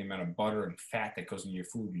salt, the amount of butter and fat that goes into your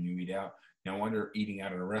food when you eat out. No wonder eating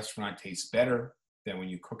out at a restaurant tastes better than when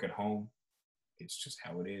you cook at home. It's just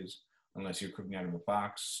how it is. Unless you're cooking out of a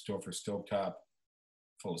box, stove or stovetop,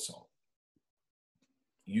 full of salt.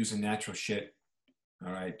 Use a natural shit.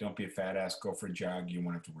 All right, don't be a fat ass. Go for a jog. You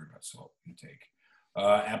won't have to worry about salt intake.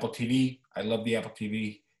 Apple TV. I love the Apple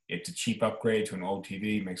TV. It's a cheap upgrade to an old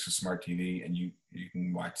TV. It makes a smart TV, and you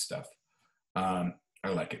can watch stuff. I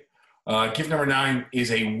like it. Gift number 9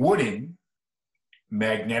 is a wooden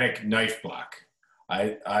magnetic knife block.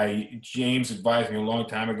 James advised me a long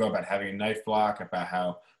time ago about having a knife block, about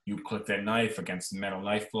how you click that knife against the metal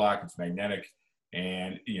knife block. It's magnetic,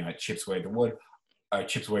 and it chips away the wood,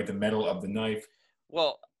 chips away the metal of the knife.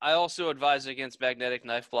 Well, I also advise against magnetic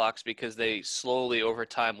knife blocks because they slowly over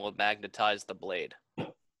time will magnetize the blade.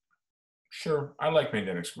 Sure, I like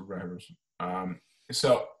magnetic screwdrivers.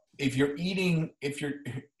 So if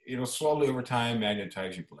it'll slowly over time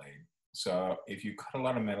magnetize your blade. So if you cut a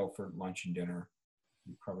lot of metal for lunch and dinner,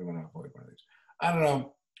 you probably want to avoid one of these. I don't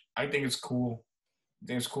know. I think it's cool. I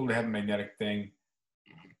think it's cool to have a magnetic thing.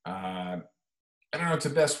 I don't know. It's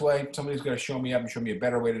the best way. Somebody's got to show me up and show me a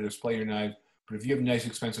better way to display your knives. But if you have nice,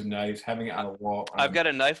 expensive knives, having it on a wall. I've got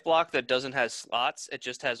a knife block that doesn't have slots. It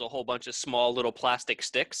just has a whole bunch of small little plastic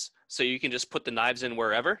sticks. so you can just put the knives in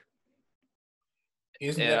wherever.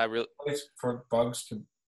 Isn't And that I a really, place for bugs to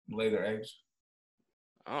lay their eggs?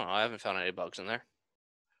 I don't know. I haven't found any bugs in there.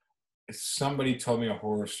 Somebody told me a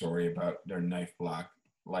horror story about their knife block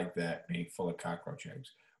like that being full of cockroach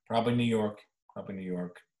eggs. Probably New York. Probably New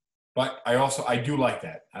York. But I do like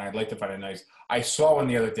that. And I'd like to find a nice. I saw one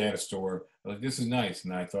the other day at a store. I was like, this is nice.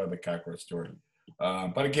 And then I thought of the cockroach story.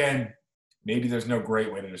 But again, maybe there's no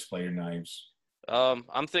great way to display your knives.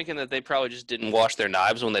 I'm thinking that they probably just didn't wash their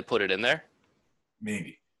knives when they put it in there.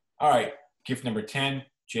 Maybe. All right. Gift number 10.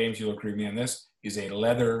 James, you'll agree with me on this, is a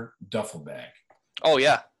leather duffel bag. Oh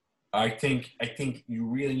yeah. I think you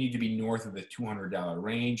really need to be north of the $200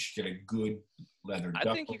 range. Get a good leather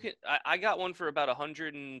duffel. I think you could. I got one for about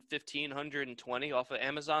 115, 120 off of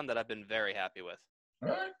Amazon that I've been very happy with.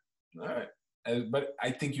 All right. But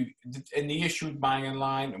I think and the issue with buying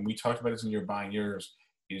online, and we talked about this when you're buying yours,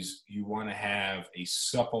 is you want to have a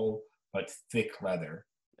supple but thick leather.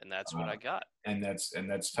 And that's what I got. And that's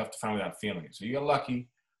tough to find without feeling it. So you got lucky.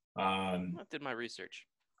 I did my research.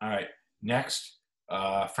 All right. Next,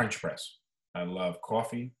 French press. I love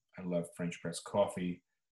coffee. I love French press coffee.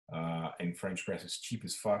 And French press is cheap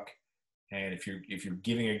as fuck. And if you're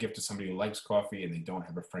giving a gift to somebody who likes coffee and they don't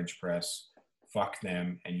have a French press, fuck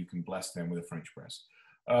them, and you can bless them with a French press.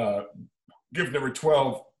 Gift number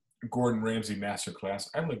 12, Gordon Ramsay Masterclass.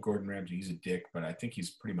 I like Gordon Ramsay. He's a dick, but I think he's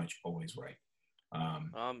pretty much always right.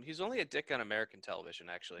 He's only a dick on American television,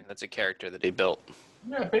 actually. That's a character that he built.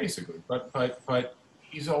 Yeah, basically. But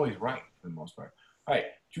he's always right for the most part. All right,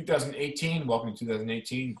 2018. Welcome to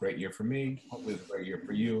 2018. Great year for me. Hopefully it's a great year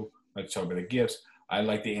for you. Let's talk about the gifts. I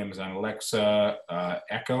like the Amazon Alexa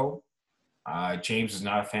Echo. James is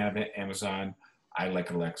not a fan of Amazon. I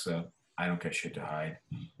like Alexa. I don't get shit to hide.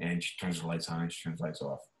 And she turns the lights on and she turns the lights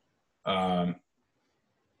off.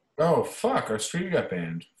 Oh, fuck. Our stream got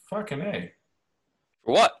banned. Fucking A.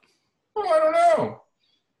 For what? Oh, I don't know.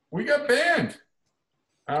 We got banned.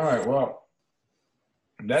 All right, well,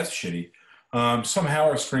 that's shitty. Somehow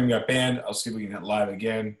our stream got banned. I'll see if we can get live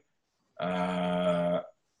again. They're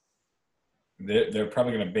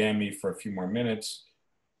probably going to ban me for a few more minutes,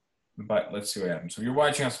 but let's see what happens. So if you're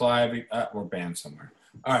watching us live, we're banned somewhere.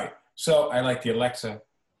 All right, so I like the Alexa.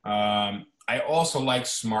 I also like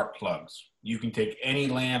smart plugs. You can take any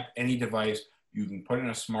lamp, any device, you can put in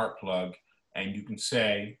a smart plug, and you can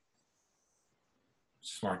say,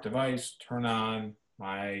 smart device, turn on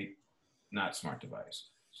my not smart device.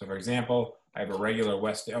 So for example, I have a regular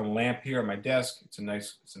West Elm lamp here on my desk. It's a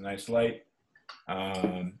nice light.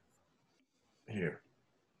 Here,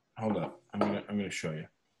 hold up. I'm gonna show you.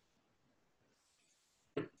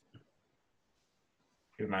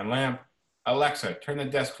 Here's my lamp. Alexa, turn the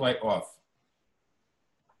desk light off.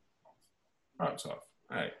 Oh, it's off.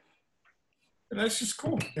 All right. And that's just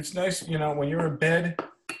cool. It's nice, when you're in bed,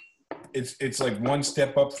 it's like one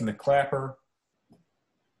step up from the clapper.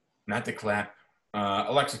 Not the clap.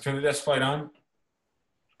 Alexa, turn the desk light on.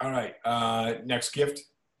 All right. Next gift.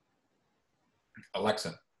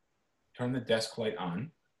 Alexa, turn the desk light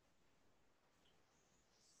on.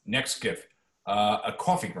 Next gift. A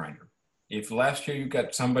coffee grinder. If last year you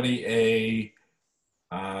got somebody a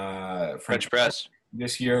French press.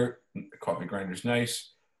 This year, the coffee grinder's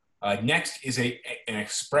nice. Next is an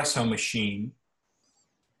espresso machine.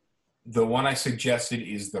 The one I suggested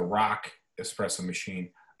is the Rock espresso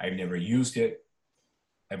machine. I've never used it.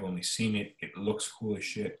 I've only seen it. It looks cool as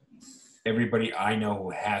shit. Everybody I know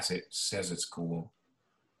who has it says it's cool.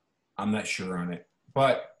 I'm not sure on it,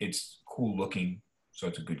 but it's cool looking, so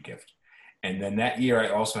it's a good gift. And then that year I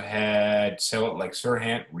also had Sell It Like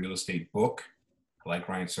Sirhan, real estate book. I like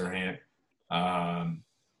Ryan Sirhan.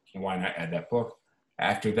 Why not add that book?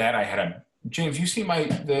 After that, I had James, you see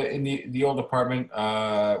in the old apartment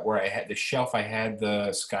where I had the shelf I had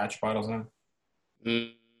the scotch bottles on?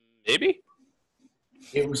 Maybe.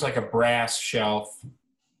 It was like a brass shelf,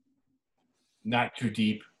 not too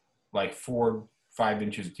deep, like 4-5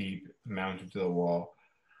 inches deep, mounted to the wall.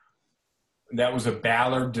 That was a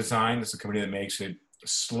Ballard design. That's a company that makes it. A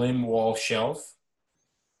slim wall shelf.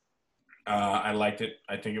 I liked it.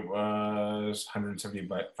 I think it was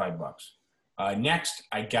 $175. Next,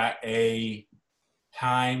 I got a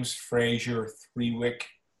Times Fraser 3-wick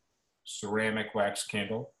ceramic wax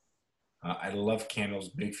candle. I love candles,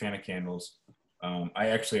 big fan of candles. I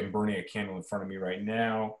actually am burning a candle in front of me right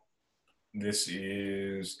now. This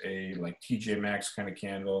is a like TJ Maxx kind of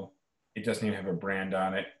candle. It doesn't even have a brand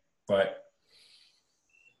on it, but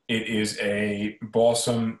it is a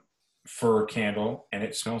balsam fir candle, and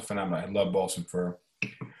it smells phenomenal. I love balsam fir.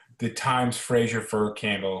 The Times Fraser fir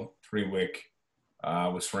candle, 3-wick,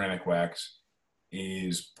 with ceramic wax.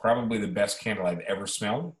 is probably the best candle I've ever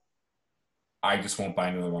smelled. I just won't buy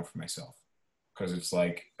another one for myself because it's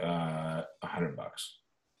like $100.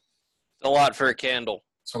 A lot for a candle.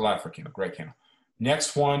 It's a lot for a candle. Great candle.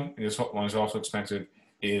 Next one, this one is also expensive,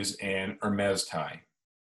 is an Hermes tie.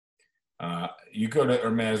 You go to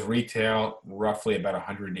Hermes retail, roughly about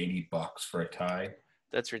 $180 for a tie.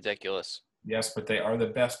 That's ridiculous. Yes, but they are the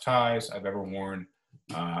best ties I've ever worn.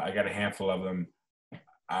 I got a handful of them.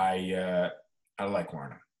 I like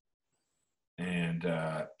wearing them, and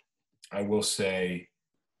I will say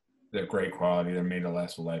they're great quality. They're made to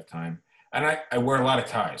last a lifetime, and I wear a lot of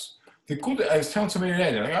ties. The cool thing, I was telling somebody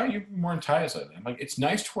today, they're like, "Oh, you've been wearing ties lately." I'm like, it's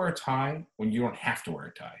nice to wear a tie when you don't have to wear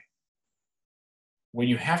a tie. When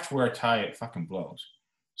you have to wear a tie, it fucking blows.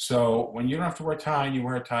 So when you don't have to wear a tie and you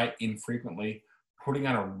wear a tie infrequently, putting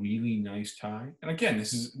on a really nice tie, and again,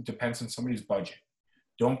 depends on somebody's budget.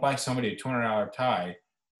 Don't buy somebody a $200 tie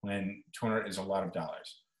when $200 is a lot of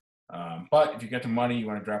dollars. But if you get the money, you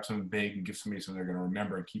want to drop something big and give somebody something they're going to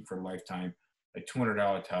remember and keep for a lifetime, a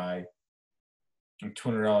 $200 tie, and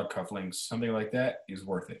 $200 cufflinks, something like that is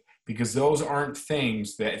worth it. Because those aren't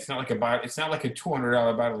things that, it's not like a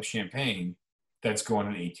 $200 bottle of champagne that's going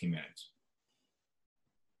in 18 minutes.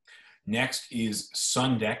 Next is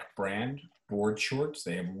Sundeck brand board shorts.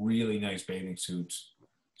 They have really nice bathing suits,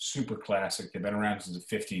 super classic. They've been around since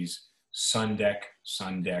the 50s. Sundeck.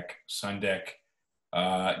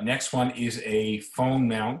 Next one is a phone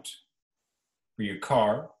mount for your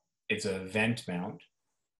car. It's a vent mount.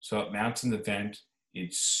 So it mounts in the vent.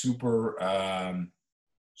 It's super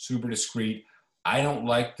discreet. I don't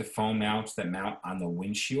like the phone mounts that mount on the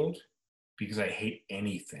windshield because I hate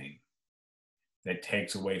anything that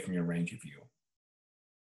takes away from your range of view.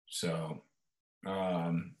 So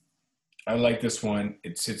I like this one.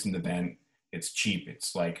 It sits in the vent. It's cheap.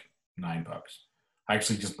 It's like $9. I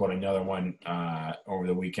actually just bought another one over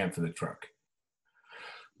the weekend for the truck.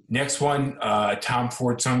 Next one, Tom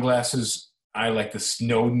Ford sunglasses. I like the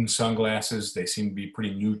Snowden sunglasses. They seem to be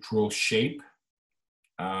pretty neutral shape.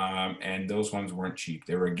 And those ones weren't cheap.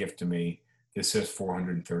 They were a gift to me. This says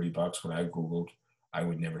 $430. What I Googled, I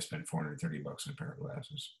would never spend $430 on a pair of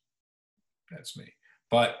glasses. That's me.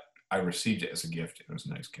 But I received it as a gift. It was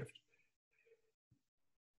a nice gift.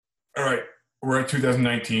 All right. We're at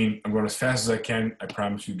 2019. I'm going as fast as I can. I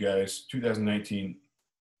promise you guys. 2019.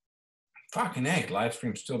 Fucking A. Live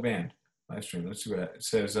stream still banned. Live stream. Let's see what it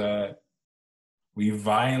says. We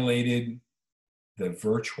violated the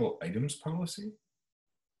virtual items policy.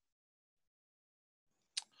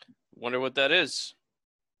 Wonder what that is.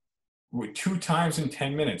 2 times in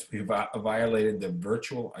 10 minutes, we violated the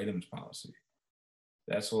virtual items policy.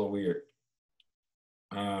 That's a little weird.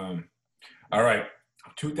 All right.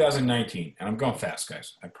 2019, and I'm going fast,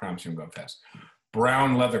 guys. I promise you I'm going fast.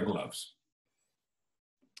 Brown leather gloves.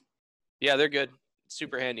 Yeah, they're good.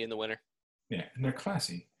 Super handy in the winter. Yeah, and they're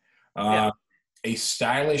classy. Yeah. A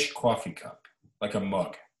stylish coffee cup, like a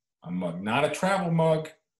mug, not a travel mug,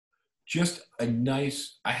 just a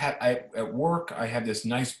nice. At work, I have this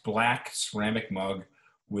nice black ceramic mug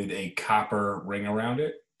with a copper ring around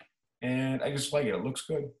it, and I just like it. It looks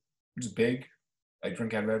good. It's big. I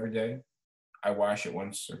drink out of it every day. I wash it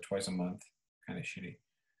once or twice a month. Kind of shitty,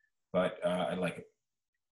 but I like it.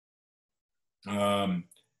 And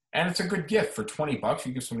it's a good gift for $20.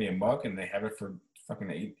 You give somebody a mug and they have it for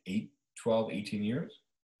fucking 12, 18 years.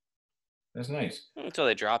 That's nice. Until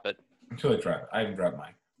they drop it. Until they drop it. I haven't dropped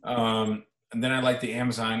mine. And then I like the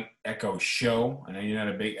Amazon Echo Show. I know you're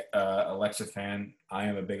not a big Alexa fan. I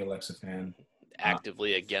am a big Alexa fan.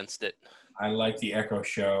 Actively against it. I like the Echo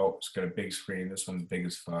Show. It's got a big screen. This one's big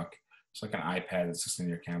as fuck. It's like an iPad that's just in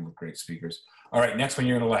your camera with great speakers. All right, next one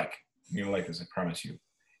you're going to like. You're going to like this, I promise you.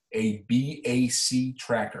 A BAC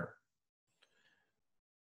tracker.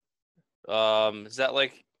 Is that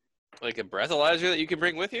like a breathalyzer that you can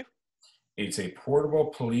bring with you? It's a portable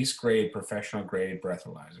police-grade, professional-grade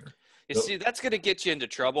breathalyzer. You see, that's going to get you into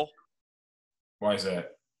trouble. Why is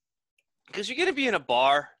that? Because you're going to be in a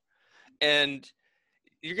bar, and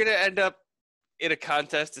you're going to end up in a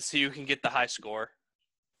contest to see who can get the high score.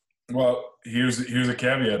 Well, here's a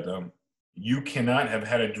caveat, though. You cannot have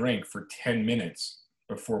had a drink for 10 minutes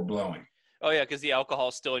before blowing. Oh, yeah, because the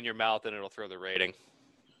alcohol's still in your mouth, and it'll throw the rating.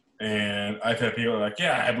 And I've had people like,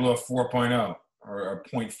 yeah, I blew a 4.0 or a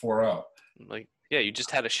 0.40. Like, yeah, you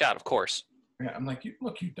just had a shot, of course. Yeah, I'm like,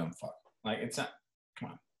 look, you dumb fuck. Like, it's not,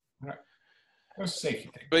 come on. All right. It was a safety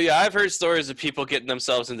thing. But yeah, I've heard stories of people getting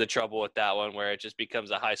themselves into trouble with that one where it just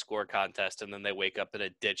becomes a high score contest and then they wake up in a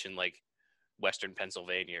ditch in like Western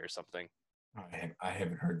Pennsylvania or something. I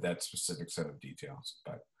haven't heard that specific set of details.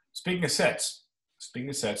 But speaking of sets,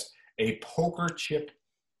 a poker chip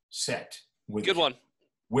set Good one.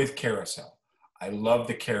 with carousel. I love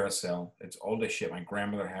the carousel. It's old as shit. My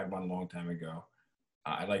grandmother had one a long time ago.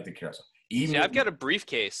 I like the carousel. See, I've got a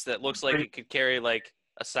briefcase that looks like it could carry like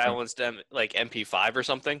a silenced like MP5 or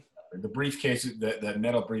something. The briefcase, the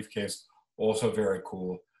metal briefcase, also very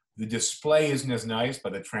cool. The display isn't as nice,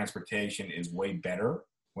 but the transportation is way better,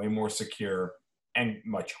 way more secure, and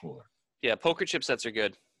much cooler. Yeah, poker chip sets are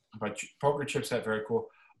good. But poker chip set, very cool.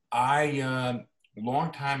 I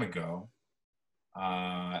long time ago.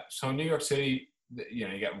 So in New York City, you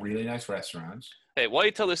know, you got really nice restaurants. Hey, while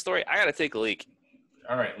you tell this story, I gotta take a leak.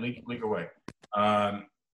 All right, leak away.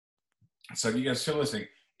 So you guys still listening?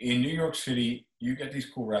 In New York City, you get these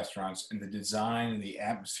cool restaurants, and the design and the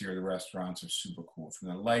atmosphere of the restaurants are super cool. From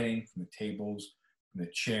the lighting, from the tables, from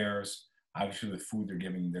the chairs, obviously the food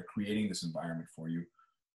they're creating this environment for you.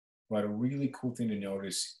 But a really cool thing to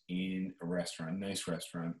notice in a restaurant, a nice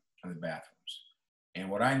restaurant, are the bathrooms. And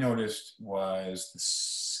what I noticed was the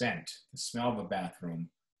scent, the smell of a bathroom.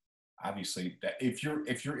 Obviously, that if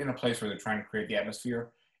you're in a place where they're trying to create the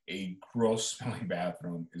atmosphere, a gross smelling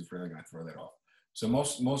bathroom is really going to throw that off. So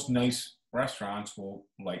most nice restaurants will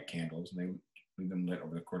light candles, and they leave them lit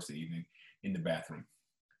over the course of the evening in the bathroom.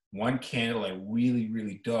 One candle I really,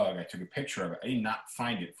 really dug, I took a picture of it. I did not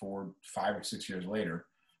find it for 5 or 6 years later.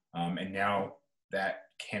 And now that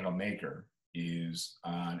candle maker is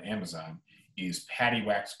on Amazon, is Patty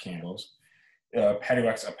Wax Candles, Patty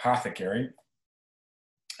Wax Apothecary,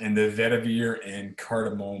 and the vetiver and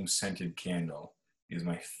cardamom scented candle is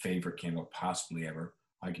my favorite candle possibly ever.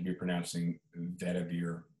 I could be pronouncing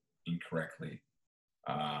vetiver incorrectly,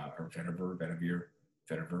 or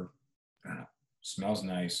vetiver. I don't know. Smells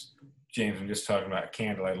nice. James, I'm just talking about a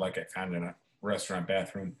candle I found in a restaurant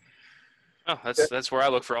bathroom. Oh, that's where I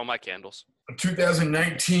look for all my candles.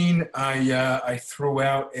 2019, I threw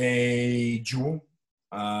out a Juul.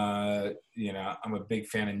 You know, I'm a big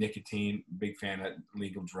fan of nicotine, big fan of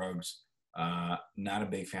legal drugs. Not a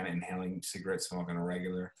big fan of inhaling cigarette smoke on a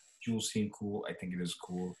regular. Juuls seem cool. I think it is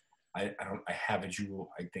cool. I have a Juul.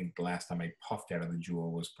 I think the last time I puffed out of the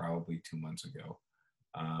Juul was probably 2 months ago.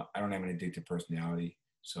 I don't have an addictive personality,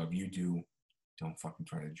 so if you do, don't fucking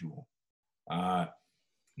try the Juul.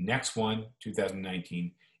 Next one,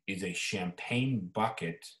 2019, is a champagne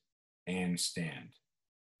bucket and stand.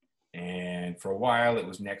 And for a while, it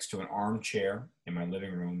was next to an armchair in my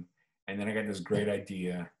living room. And then I got this great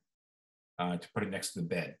idea to put it next to the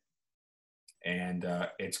bed. And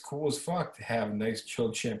it's cool as fuck to have a nice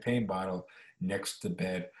chilled champagne bottle next to the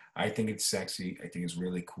bed. I think it's sexy. I think it's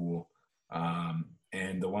really cool.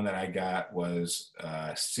 And the one that I got was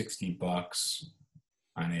 $60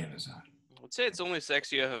 on Amazon. I would say it's only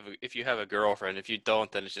sexy if you have a girlfriend. If you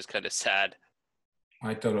don't, then it's just kind of sad.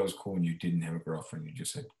 I thought it was cool when you didn't have a girlfriend. You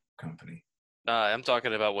just had company. I'm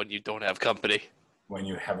talking about when you don't have company. When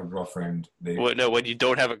you have a girlfriend, when you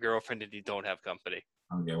don't have a girlfriend and you don't have company.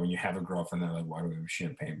 Okay, when you have a girlfriend, they're like, why do we have a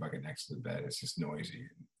champagne bucket next to the bed? It's just noisy,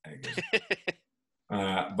 I guess.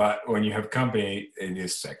 But when you have company, it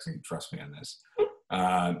is sexy. Trust me on this.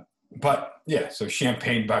 But yeah, so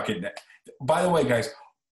champagne bucket. By the way, guys,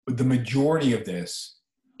 the majority of this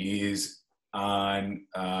is on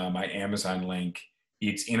my Amazon link.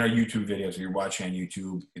 It's in our YouTube videos. If you're watching on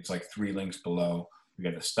YouTube, it's like 3 links below. We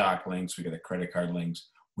got the stock links. We got the credit card links.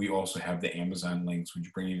 We also have the Amazon links,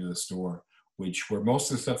 which bring you to the store, where most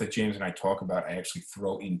of the stuff that James and I talk about, I actually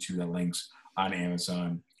throw into the links on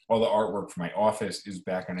Amazon. All the artwork for my office is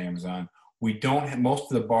back on Amazon. We don't have,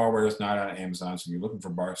 most of the barware is not on Amazon, so if you're looking for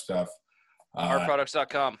bar stuff.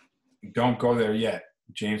 Artproducts.com. Don't go there yet.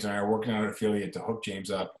 James and I are working on an affiliate to hook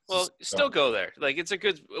James up. Well, still go there. Like, it's a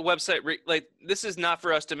good website. Like, this is not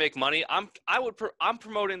for us to make money. I'm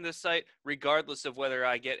promoting this site regardless of whether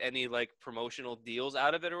I get any like promotional deals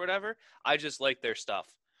out of it or whatever. I just like their stuff.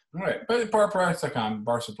 All right, but barproducts.com,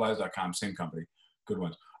 barsupplies.com, same company, good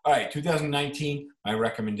ones. All right, 2019, my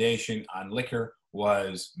recommendation on liquor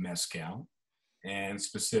was mezcal, and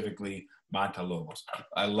specifically Montelobos.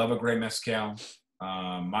 I love a great mezcal.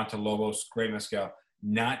 Montelobos, great mezcal.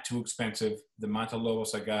 Not too expensive. The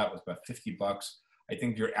Montelobos I got was about $50. I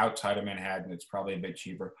think if you're outside of Manhattan, it's probably a bit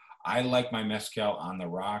cheaper. I like my mezcal on the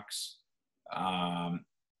rocks. I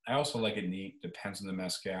also like it neat. Depends on the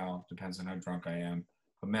mezcal. Depends on how drunk I am.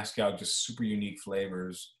 But mezcal, just super unique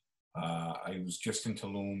flavors. I was just in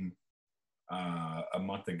Tulum a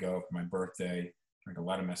month ago for my birthday. Drank a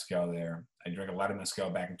lot of mezcal there. I drank a lot of mezcal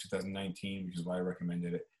back in 2019, which is why I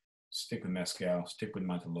recommended it. Stick with mezcal. Stick with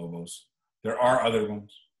Montelobos. There are other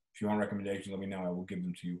ones. If you want recommendations, let me know. I will give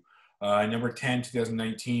them to you. Number 10,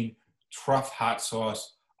 2019, Truff hot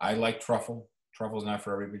sauce. I like truffle. truffle's not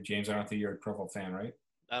for everybody. James, I don't think you're a truffle fan, right?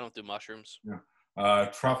 I don't do mushrooms. No.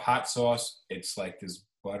 Truff hot sauce. It's like this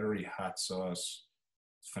buttery hot sauce.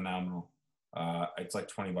 It's phenomenal. It's like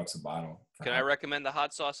 $20 a bottle. Can I recommend the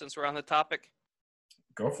hot sauce since we're on the topic?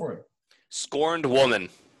 Go for it. Scorned Woman.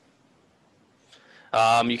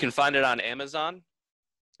 You can find it on Amazon.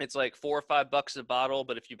 It's like $4 or $5 a bottle,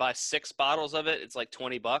 but if you buy 6 bottles of it, it's like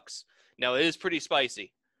 $20. Now it is pretty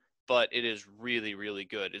spicy, but it is really, really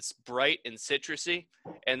good. It's bright and citrusy,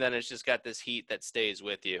 and then it's just got this heat that stays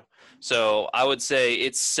with you. So I would say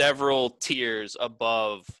it's several tiers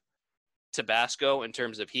above Tabasco in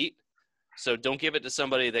terms of heat. So don't give it to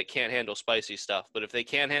somebody that can't handle spicy stuff. But if they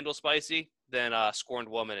can handle spicy, then Scorned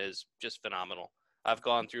Woman is just phenomenal. I've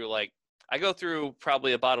gone through I go through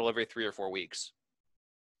probably a bottle every 3 or 4 weeks.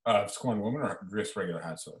 Scorned Woman or just regular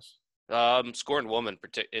hot sauce? Scorned Woman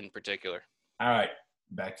in particular. All right,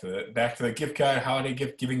 back to the gift guide, holiday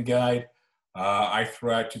gift giving guide. I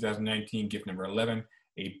threw out 2019 gift number 11,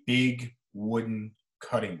 a big wooden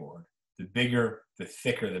cutting board. The bigger, the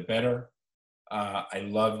thicker, the better. I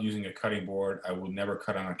love using a cutting board. I will never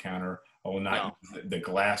cut on a counter. I will not use the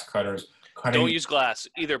glass cutters. Don't use glass,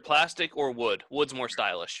 either plastic or wood. Wood's more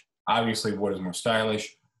stylish. Obviously, wood is more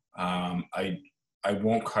stylish. I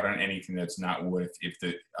won't cut on anything that's not wood if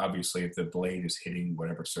the blade is hitting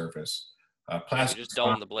whatever surface. Plastic Just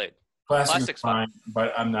dull the blade. Plastic's fine,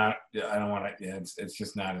 but I don't want to. Yeah, it's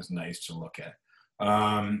just not as nice to look at.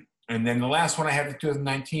 And then the last one I have for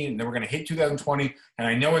 2019, and then we're going to hit 2020, and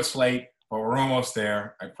I know it's late, but we're almost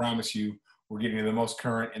there. I promise you, we're getting to the most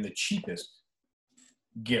current and the cheapest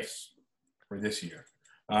gifts for this year.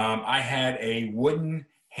 I had a wooden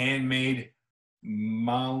handmade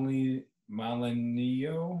Malineo,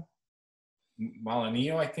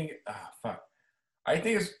 I think. I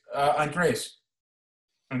think it's Andres.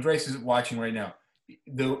 Andres is watching right now.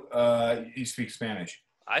 He speaks Spanish.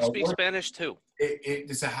 I speak Spanish too.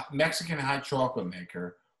 It's a Mexican hot chocolate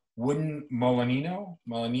maker. Wooden Molinillo.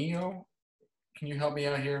 Can you help me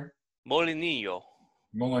out here? Molinillo.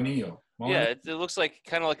 Yeah, it looks like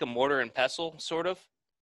kind of like a mortar and pestle, sort of.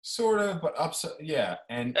 Sort of, but upside. Yeah,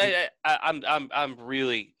 and I'm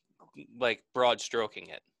really broad stroking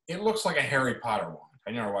it. It looks like a Harry Potter wand.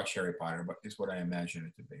 I never watched Harry Potter, but it's what I imagine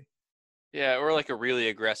it to be. Yeah, or like a really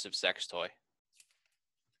aggressive sex toy.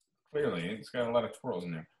 Clearly, it's got a lot of twirls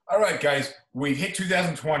in there. All right, guys, we've hit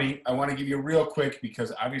 2020. I want to give you real quick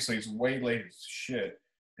because obviously it's way late as shit,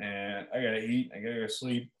 and I gotta eat, I gotta go to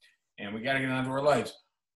sleep, and we gotta get on to our lives.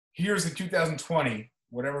 Here's the 2020,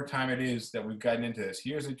 whatever time it is that we've gotten into this.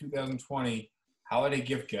 Here's the 2020 holiday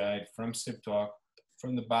gift guide from Sip Talk,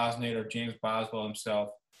 from the Bosnator, James Boswell himself,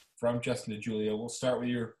 from Justin DeJulio. We'll start with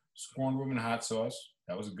your Scorned Woman hot sauce.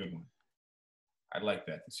 That was a good one. I like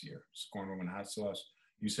that this year. Scorned Woman hot sauce.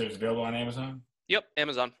 You said it's available on Amazon? Yep,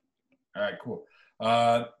 Amazon. All right, cool.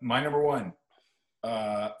 My number one,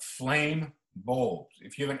 flame bulbs.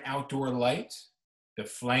 If you have an outdoor light, the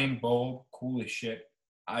flame bulb, cool as shit.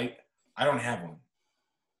 I don't have one.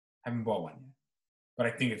 Haven't bought one yet, but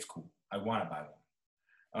I think it's cool. I want to buy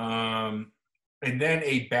one. And then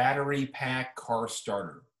a battery pack car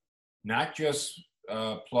starter. Not just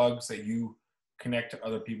plugs that you connect to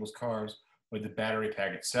other people's cars, but the battery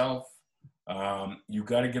pack itself. You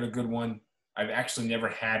got to get a good one. I've actually never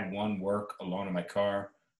had one work alone in my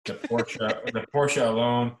car. The Porsche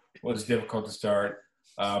alone was difficult to start.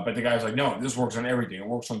 But the guy was like, no, this works on everything. It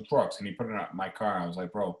works on trucks. And he put it on my car. I was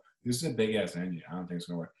like, bro, this is a big-ass engine. I don't think it's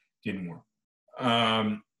going to work. Didn't work.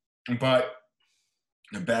 But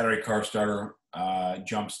the battery car starter,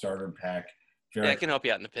 jump starter pack. Yeah, I can help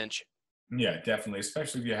you out in a pinch. Yeah, definitely.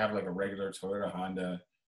 Especially if you have like a regular Toyota, Honda,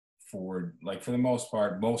 Ford. Like for the most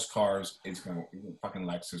part, most cars, it's going to, fucking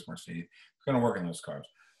Lexus, Mercedes, it's going to work in those cars.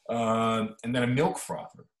 And then a milk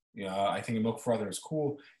frother. I think a milk frother is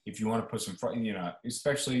cool if you want to put some,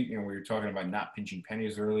 especially, we were talking about not pinching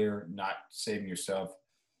pennies earlier, not saving yourself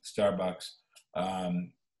Starbucks.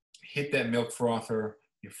 Hit that milk frother.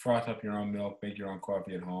 You froth up your own milk, make your own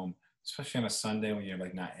coffee at home, especially on a Sunday when you're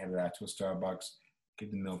like not headed out to a Starbucks.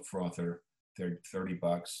 Get the milk frother. They're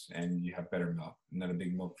 $30 and you have better milk. I'm not a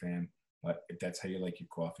big milk fan, but if that's how you like your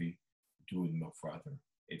coffee, do it with milk frother.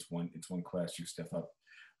 It's one class you step up.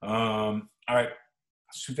 All right.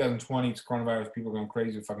 It's 2020, it's coronavirus, people are going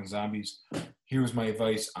crazy with fucking zombies. Here's my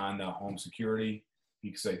advice on home security,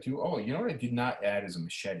 because I do, you know what I did not add is a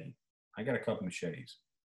machete. I got a couple machetes.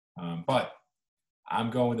 But I'm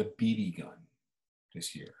going with a BB gun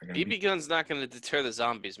this year. BB gun's not going to deter the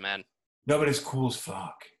zombies, man. No, but it's cool as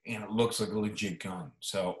fuck, and it looks like a legit gun.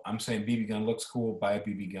 So I'm saying BB gun looks cool. Buy a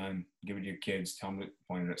BB gun, give it to your kids, tell them to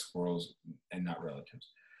point it at squirrels and not relatives.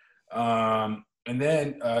 And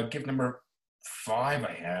then gift number 5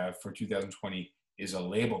 I have for 2020 is a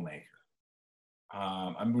label maker.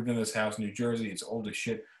 I moved into this house in New Jersey. It's old as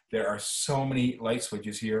shit. There are so many light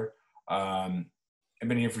switches here. I've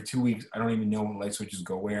been here for 2 weeks. I don't even know what light switches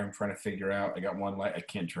go where. I'm trying to figure out. I got one light I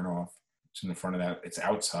can't turn off. It's in the front of that. It's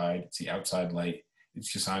outside. It's the outside light.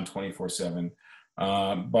 It's just on 24/7.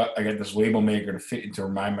 But I got this label maker to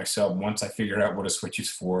remind myself once I figure out what a switch is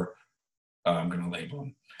for, I'm going to label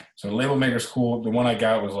them. So the label maker's cool. The one I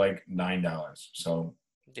got was like $9. So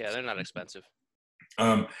Yeah, they're not expensive.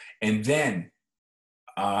 and then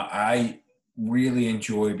I really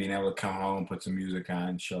enjoy being able to come home, put some music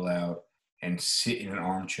on, chill out, and sit in an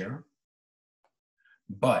armchair.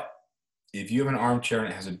 But if you have an armchair and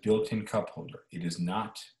it has a built-in cup holder, it is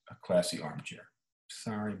not a classy armchair.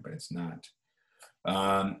 Sorry, but it's not.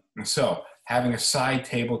 So having a side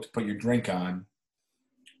table to put your drink on,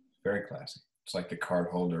 very classy. It's like the card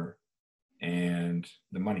holder and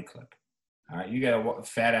the money clip. All right, you got a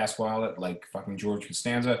fat ass wallet like fucking George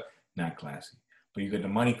Costanza, not classy. But you got the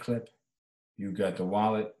money clip, you got the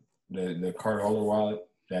wallet, the card holder wallet,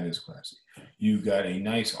 that is classy. You got a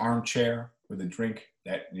nice armchair with a drink,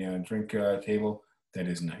 table, that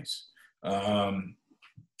is nice.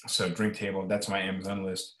 So drink table, that's my Amazon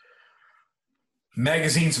list.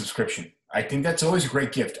 Magazine subscription. I think that's always a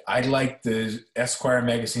great gift. I like the Esquire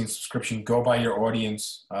magazine subscription. Go by your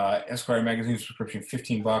audience. Esquire magazine subscription,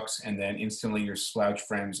 $15, and then instantly your slouch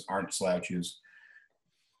friends aren't slouches.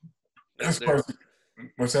 What's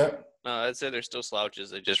that? I'd say they're still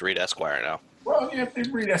slouches. They just read Esquire now. Well, yeah, if they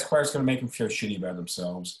read Esquire, it's going to make them feel shitty about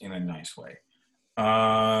themselves in a nice way.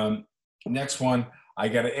 Next one, I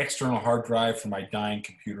got an external hard drive for my dying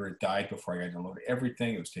computer. It died before I got to load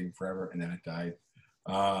everything. It was taking forever, and then it died.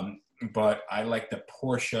 But I like the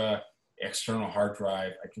Porsche external hard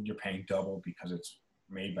drive. I think you're paying double because it's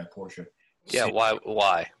made by Porsche. Yeah,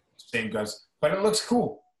 why? Same guys, but it looks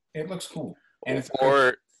cool. It looks cool. And it's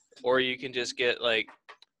or you can just get like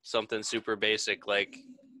something super basic like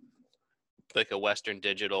a Western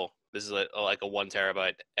Digital. This is like a 1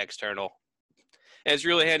 terabyte external. And it's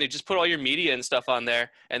really handy. Just put all your media and stuff on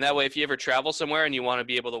there. And that way, if you ever travel somewhere and you want to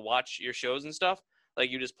be able to watch your shows and stuff, like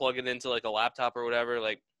you just plug it into like a laptop or whatever,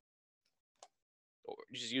 like or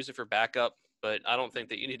just use it for backup. But I don't think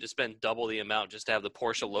that you need to spend double the amount just to have the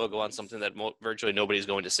Porsche logo on something that virtually nobody's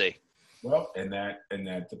going to see. Well, and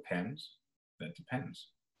that depends. That depends.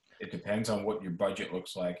 It depends on what your budget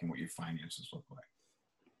looks like and what your finances look like.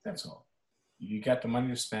 That's all. You got the money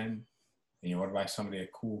to spend, and you want to buy somebody a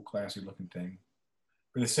cool, classy-looking thing.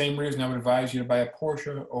 For the same reason, I would advise you to buy a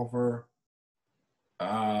Porsche over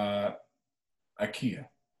a Kia,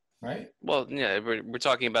 right? Well, yeah, we're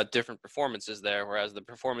talking about different performances there, whereas the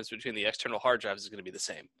performance between the external hard drives is going to be the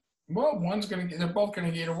same. Well, they're both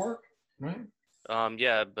going to get to work, right?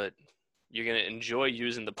 Yeah, but you're going to enjoy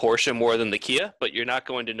using the Porsche more than the Kia, but you're not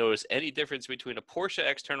going to notice any difference between a Porsche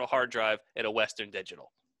external hard drive and a Western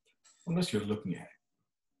Digital. Unless you're looking at it.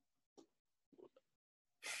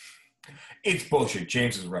 It's bullshit.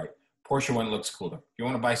 James is right. Porsche one looks cooler. If you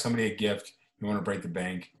want to buy somebody a gift, you want to break the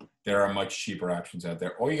bank, there are much cheaper options out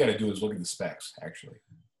there. All you got to do is look at the specs, actually.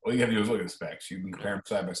 All you got to do is look at the specs. You can compare them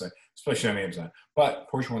side by side, especially on Amazon. But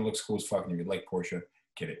Porsche one looks cool as fuck, and if you like Porsche,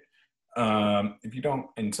 get it. If you don't,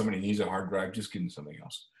 and somebody needs a hard drive, just give them something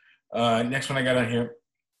else. Next one I got on here,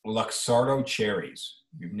 Luxardo cherries.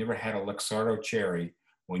 If you've never had a Luxardo cherry,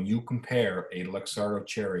 when you compare a Luxardo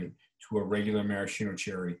cherry to a regular maraschino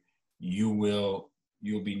cherry, you'll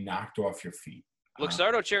be knocked off your feet.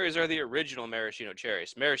 Luxardo cherries are the original maraschino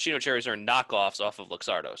cherries. Maraschino cherries are knockoffs off of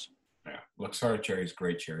Luxardos. Yeah, Luxardo cherries,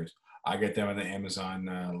 great cherries. I get them on the Amazon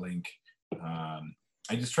link.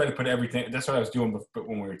 I just try to put everything. That's what I was doing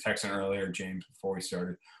when we were texting earlier, James, before we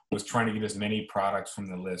started, was trying to get as many products from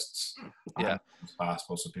the lists as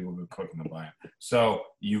possible so people could click them and buy them. So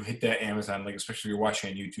you hit that Amazon link, especially if you're watching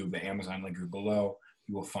on YouTube, the Amazon link is below.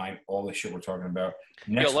 You will find all the shit we're talking about.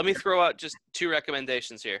 Let me throw out just 2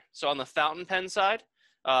 recommendations here. So on the fountain pen side,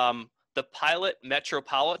 the Pilot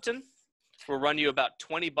Metropolitan will run you about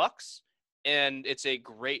 $20, and it's a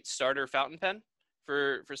great starter fountain pen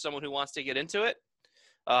for someone who wants to get into it.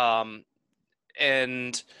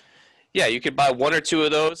 And yeah, you could buy 1 or 2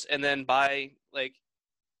 of those and then buy like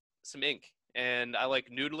some ink. And I like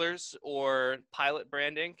Noodlers or Pilot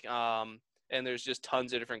brand ink. And there's just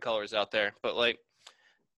tons of different colors out there, but like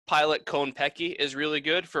Pilot Konpeki is really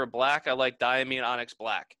good for a black. I like Diamine Onyx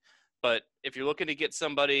Black. But if you're looking to get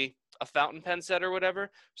somebody a fountain pen set or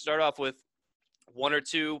whatever, start off with 1 or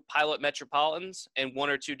 2 Pilot Metropolitans and 1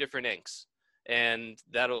 or 2 different inks. And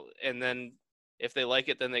then if they like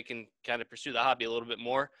it, then they can kind of pursue the hobby a little bit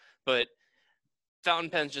more. But fountain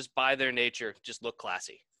pens just by their nature just look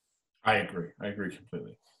classy. I agree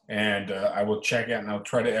completely. And I will check out, and I'll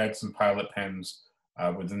try to add some Pilot pens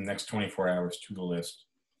within the next 24 hours to the list.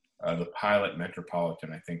 The Pilot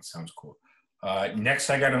Metropolitan, I think, sounds cool. Next,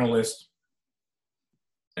 I got on the list.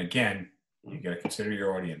 Again, you got to consider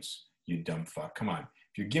your audience, you dumb fuck. Come on.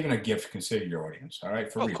 If you're giving a gift, consider your audience, all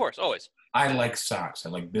right? For real. Of course, always. I like socks. I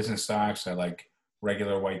like business socks. I like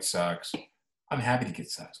regular white socks. I'm happy to get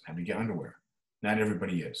socks. I'm happy to get underwear. Not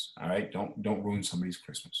everybody is, all right? Don't ruin somebody's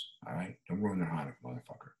Christmas, all right? Don't ruin their Hanukkah,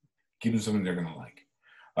 motherfucker. Give them something they're going to like.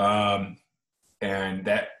 And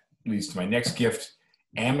that leads to my next gift,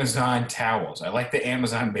 Amazon towels. I like the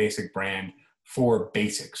Amazon Basic brand for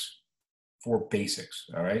basics. For basics,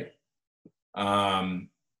 all right?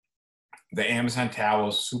 The Amazon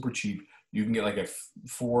towels, super cheap. You can get like a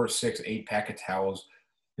 4, 6, 8 pack of towels.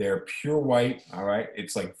 They're pure white, all right?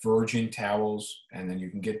 It's like virgin towels, and then you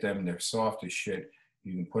can get them. They're soft as shit.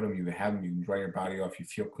 You can put them, you can have them, you can dry your body off. You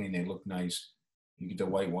feel clean, they look nice. You get the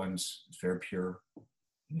white ones, it's very pure,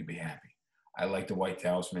 and you'll be happy. I like the white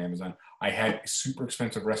towels from Amazon. I had super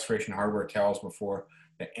expensive Restoration Hardware towels before.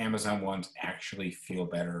 The Amazon ones actually feel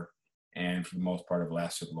better, and for the most part have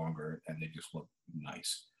lasted longer, and they just look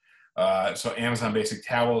nice. So Amazon Basic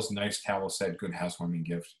towels, nice towel set, good housewarming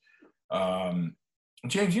gift.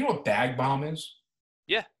 James, you know what Bag Bomb is?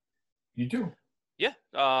 Yeah. You do? Yeah.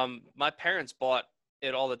 My parents bought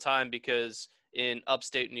it all the time because in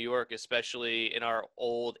upstate New York, especially in our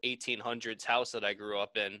old 1800s house that I grew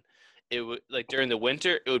up in, it would, like, during the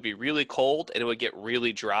winter, it would be really cold and it would get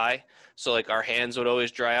really dry. So like our hands would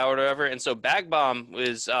always dry out or whatever. And so Bag Bomb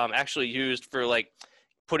was actually used for like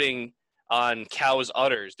putting on cows'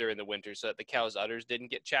 udders during the winter so that the cows' udders didn't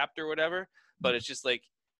get chapped or whatever. But it's just like,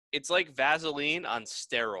 it's like Vaseline on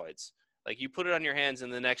steroids. Like you put it on your hands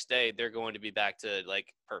and the next day they're going to be back to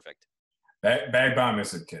like perfect. Bag Bomb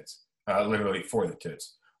is the tits, literally for the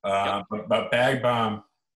tits. Yep. But Bag Bomb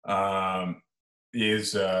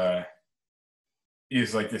is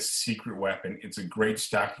like this secret weapon. It's a great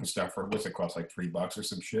stocking stuffer. What's it cost? Like $3 or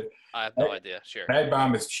some shit. I have no idea. Sure. Bag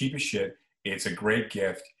Bomb is cheap as shit. It's a great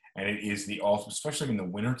gift, and it is the ultimate, especially in the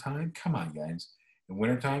wintertime. Come on, guys. In the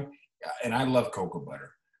wintertime, and I love cocoa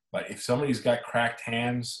butter. But if somebody's got cracked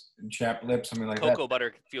hands and chapped lips, something like that. Cocoa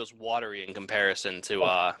butter feels watery in comparison to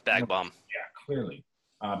Bag Bomb. Yeah, clearly.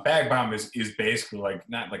 Bag Bomb is basically like,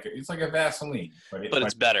 not like, it's like a Vaseline. But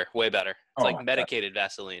it's better, way better. It's like God. medicated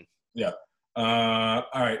Vaseline. Yeah. All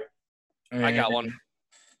right. I got one.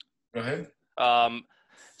 Go ahead.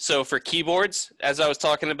 So for keyboards, as I was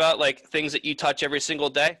talking about, like things that you touch every single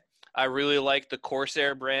day, I really like the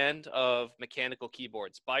Corsair brand of mechanical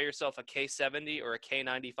keyboards. Buy yourself a K70 or a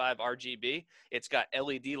K95 RGB. It's got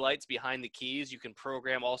LED lights behind the keys. You can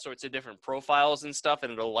program all sorts of different profiles and stuff,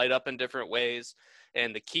 and it'll light up in different ways.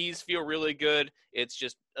 And the keys feel really good. It's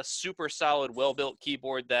just a super solid, well-built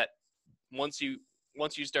keyboard that once you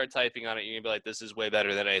start typing on it, you're going to be like, this is way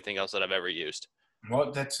better than anything else that I've ever used.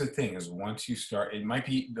 Well, that's the thing, is once you start, it might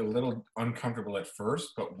be a little uncomfortable at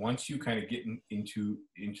first, but once you kind of get into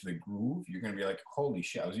the groove, you're going to be like, holy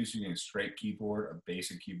shit, I was used to using a straight keyboard, a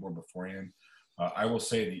basic keyboard beforehand. I will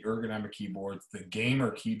say the ergonomic keyboards, the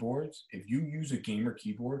gamer keyboards, if you use a gamer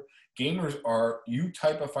keyboard, gamers are, you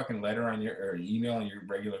type a fucking letter on your email on your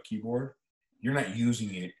regular keyboard, you're not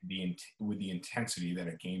using it with the intensity that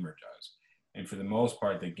a gamer does. And for the most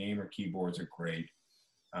part, the gamer keyboards are great.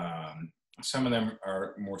 Some of them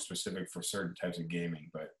are more specific for certain types of gaming,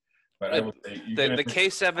 but I would say the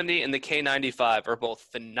K70 and the K95 are both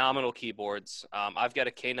phenomenal keyboards. I've got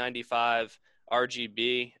a K95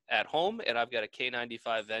 RGB at home, and I've got a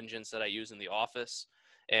K95 Vengeance that I use in the office,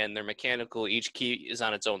 and they're mechanical. Each key is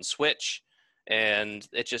on its own switch, and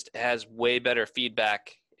it just has way better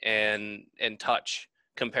feedback and touch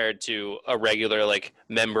compared to a regular like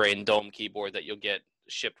membrane dome keyboard that you'll get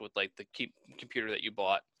shipped with like the computer that you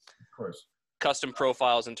bought. Of course. Custom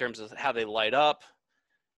profiles in terms of how they light up.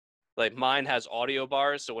 Like mine has audio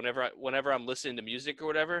bars, so whenever I'm listening to music or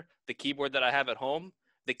whatever, the keyboard that I have at home,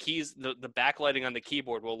 the keys, the backlighting on the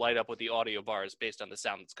keyboard will light up with the audio bars based on the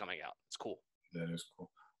sound that's coming out. It's cool. That is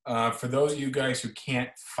cool. For those of you guys who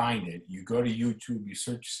can't find it, you go to YouTube, you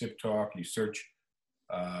search Sip Talk, you search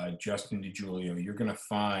Justin DiGiulio, you're going to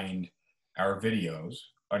find our videos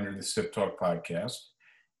under the Sip Talk podcast,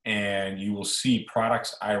 and you will see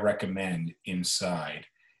products I recommend inside.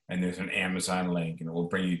 And there's an Amazon link, and it will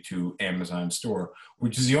bring you to Amazon store,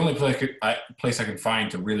 which is the only place I can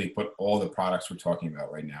find to really put all the products we're talking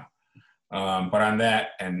about right now. But on that,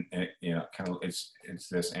 and you know, kind of, it's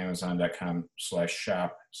this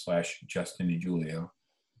Amazon.com/shop/Justin DiGiulio.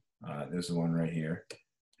 This is the one right here.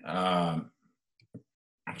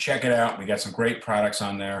 check it out. We got some great products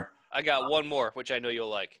on there. I got one more, which I know you'll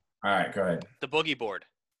like. All right, go ahead. The Boogie Board.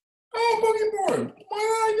 Oh, Boogie Board.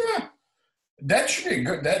 Why not? Yeah. That should be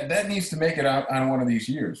good. That needs to make it out on one of these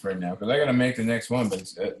years right now, because I got to make the next one, but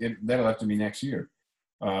that'll have to be next year.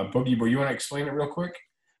 Boogie Board, you want to explain it real quick?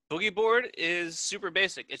 Boogie Board is super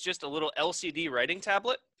basic. It's just a little LCD writing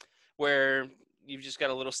tablet where you've just got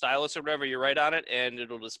a little stylus or whatever, you write on it and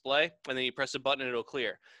it'll display, and then you press a button and it'll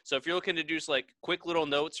clear. So if you're looking to do like quick little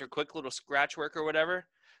notes or quick little scratch work or whatever,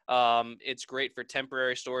 it's great for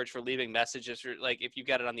temporary storage, for leaving messages. Or like if you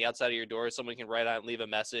got it on the outside of your door, someone can write on it and leave a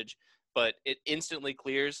message, but it instantly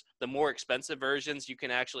clears. The more expensive versions, you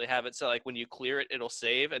can actually have it so like when you clear it, it'll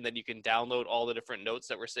save, and then you can download all the different notes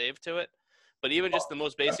that were saved to it. But even just the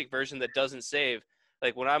most basic version that doesn't save,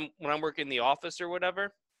 like when I'm working in the office or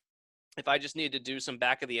whatever, if I just need to do some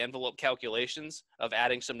back of the envelope calculations of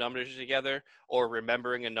adding some numbers together or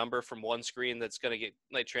remembering a number from one screen that's going to get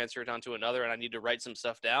like transferred onto another, and I need to write some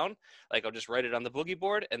stuff down, like I'll just write it on the Boogie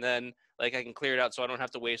Board, and then like I can clear it out so I don't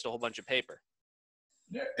have to waste a whole bunch of paper.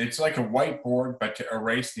 Yeah, it's like a whiteboard, but to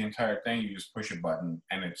erase the entire thing, you just push a button,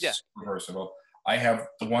 and it's reversible. I have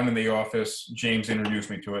the one in the office. James introduced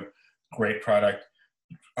me to it. Great product.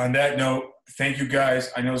 On that note, thank you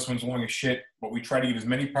guys. I know this one's long as shit, but we try to get as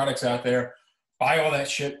many products out there. Buy all that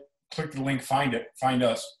shit. Click the link, find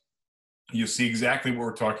us. You'll see exactly what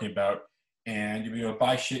we're talking about, and you'll be able to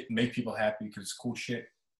buy shit and make people happy because it's cool shit,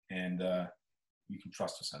 and you can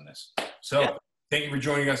trust us on this. So thank you for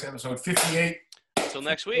joining us, episode 58. Until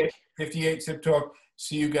next week. 58 Sip Talk.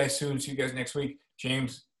 See you guys soon. See you guys next week.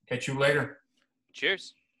 James, catch you later.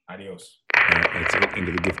 Cheers. Adios. That's it. End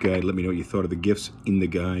of the gift guide. Let me know what you thought of the gifts in the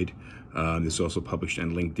guide. This is also published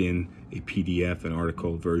on LinkedIn, a PDF, an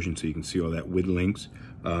article version, so you can see all that with links.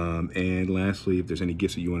 And lastly, if there's any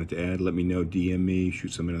gifts that you wanted to add, let me know. DM me,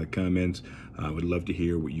 shoot some in the comments. I would love to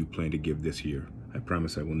hear what you plan to give this year. I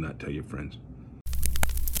promise I will not tell your friends.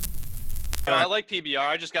 I like PBR.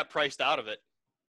 I just got priced out of it.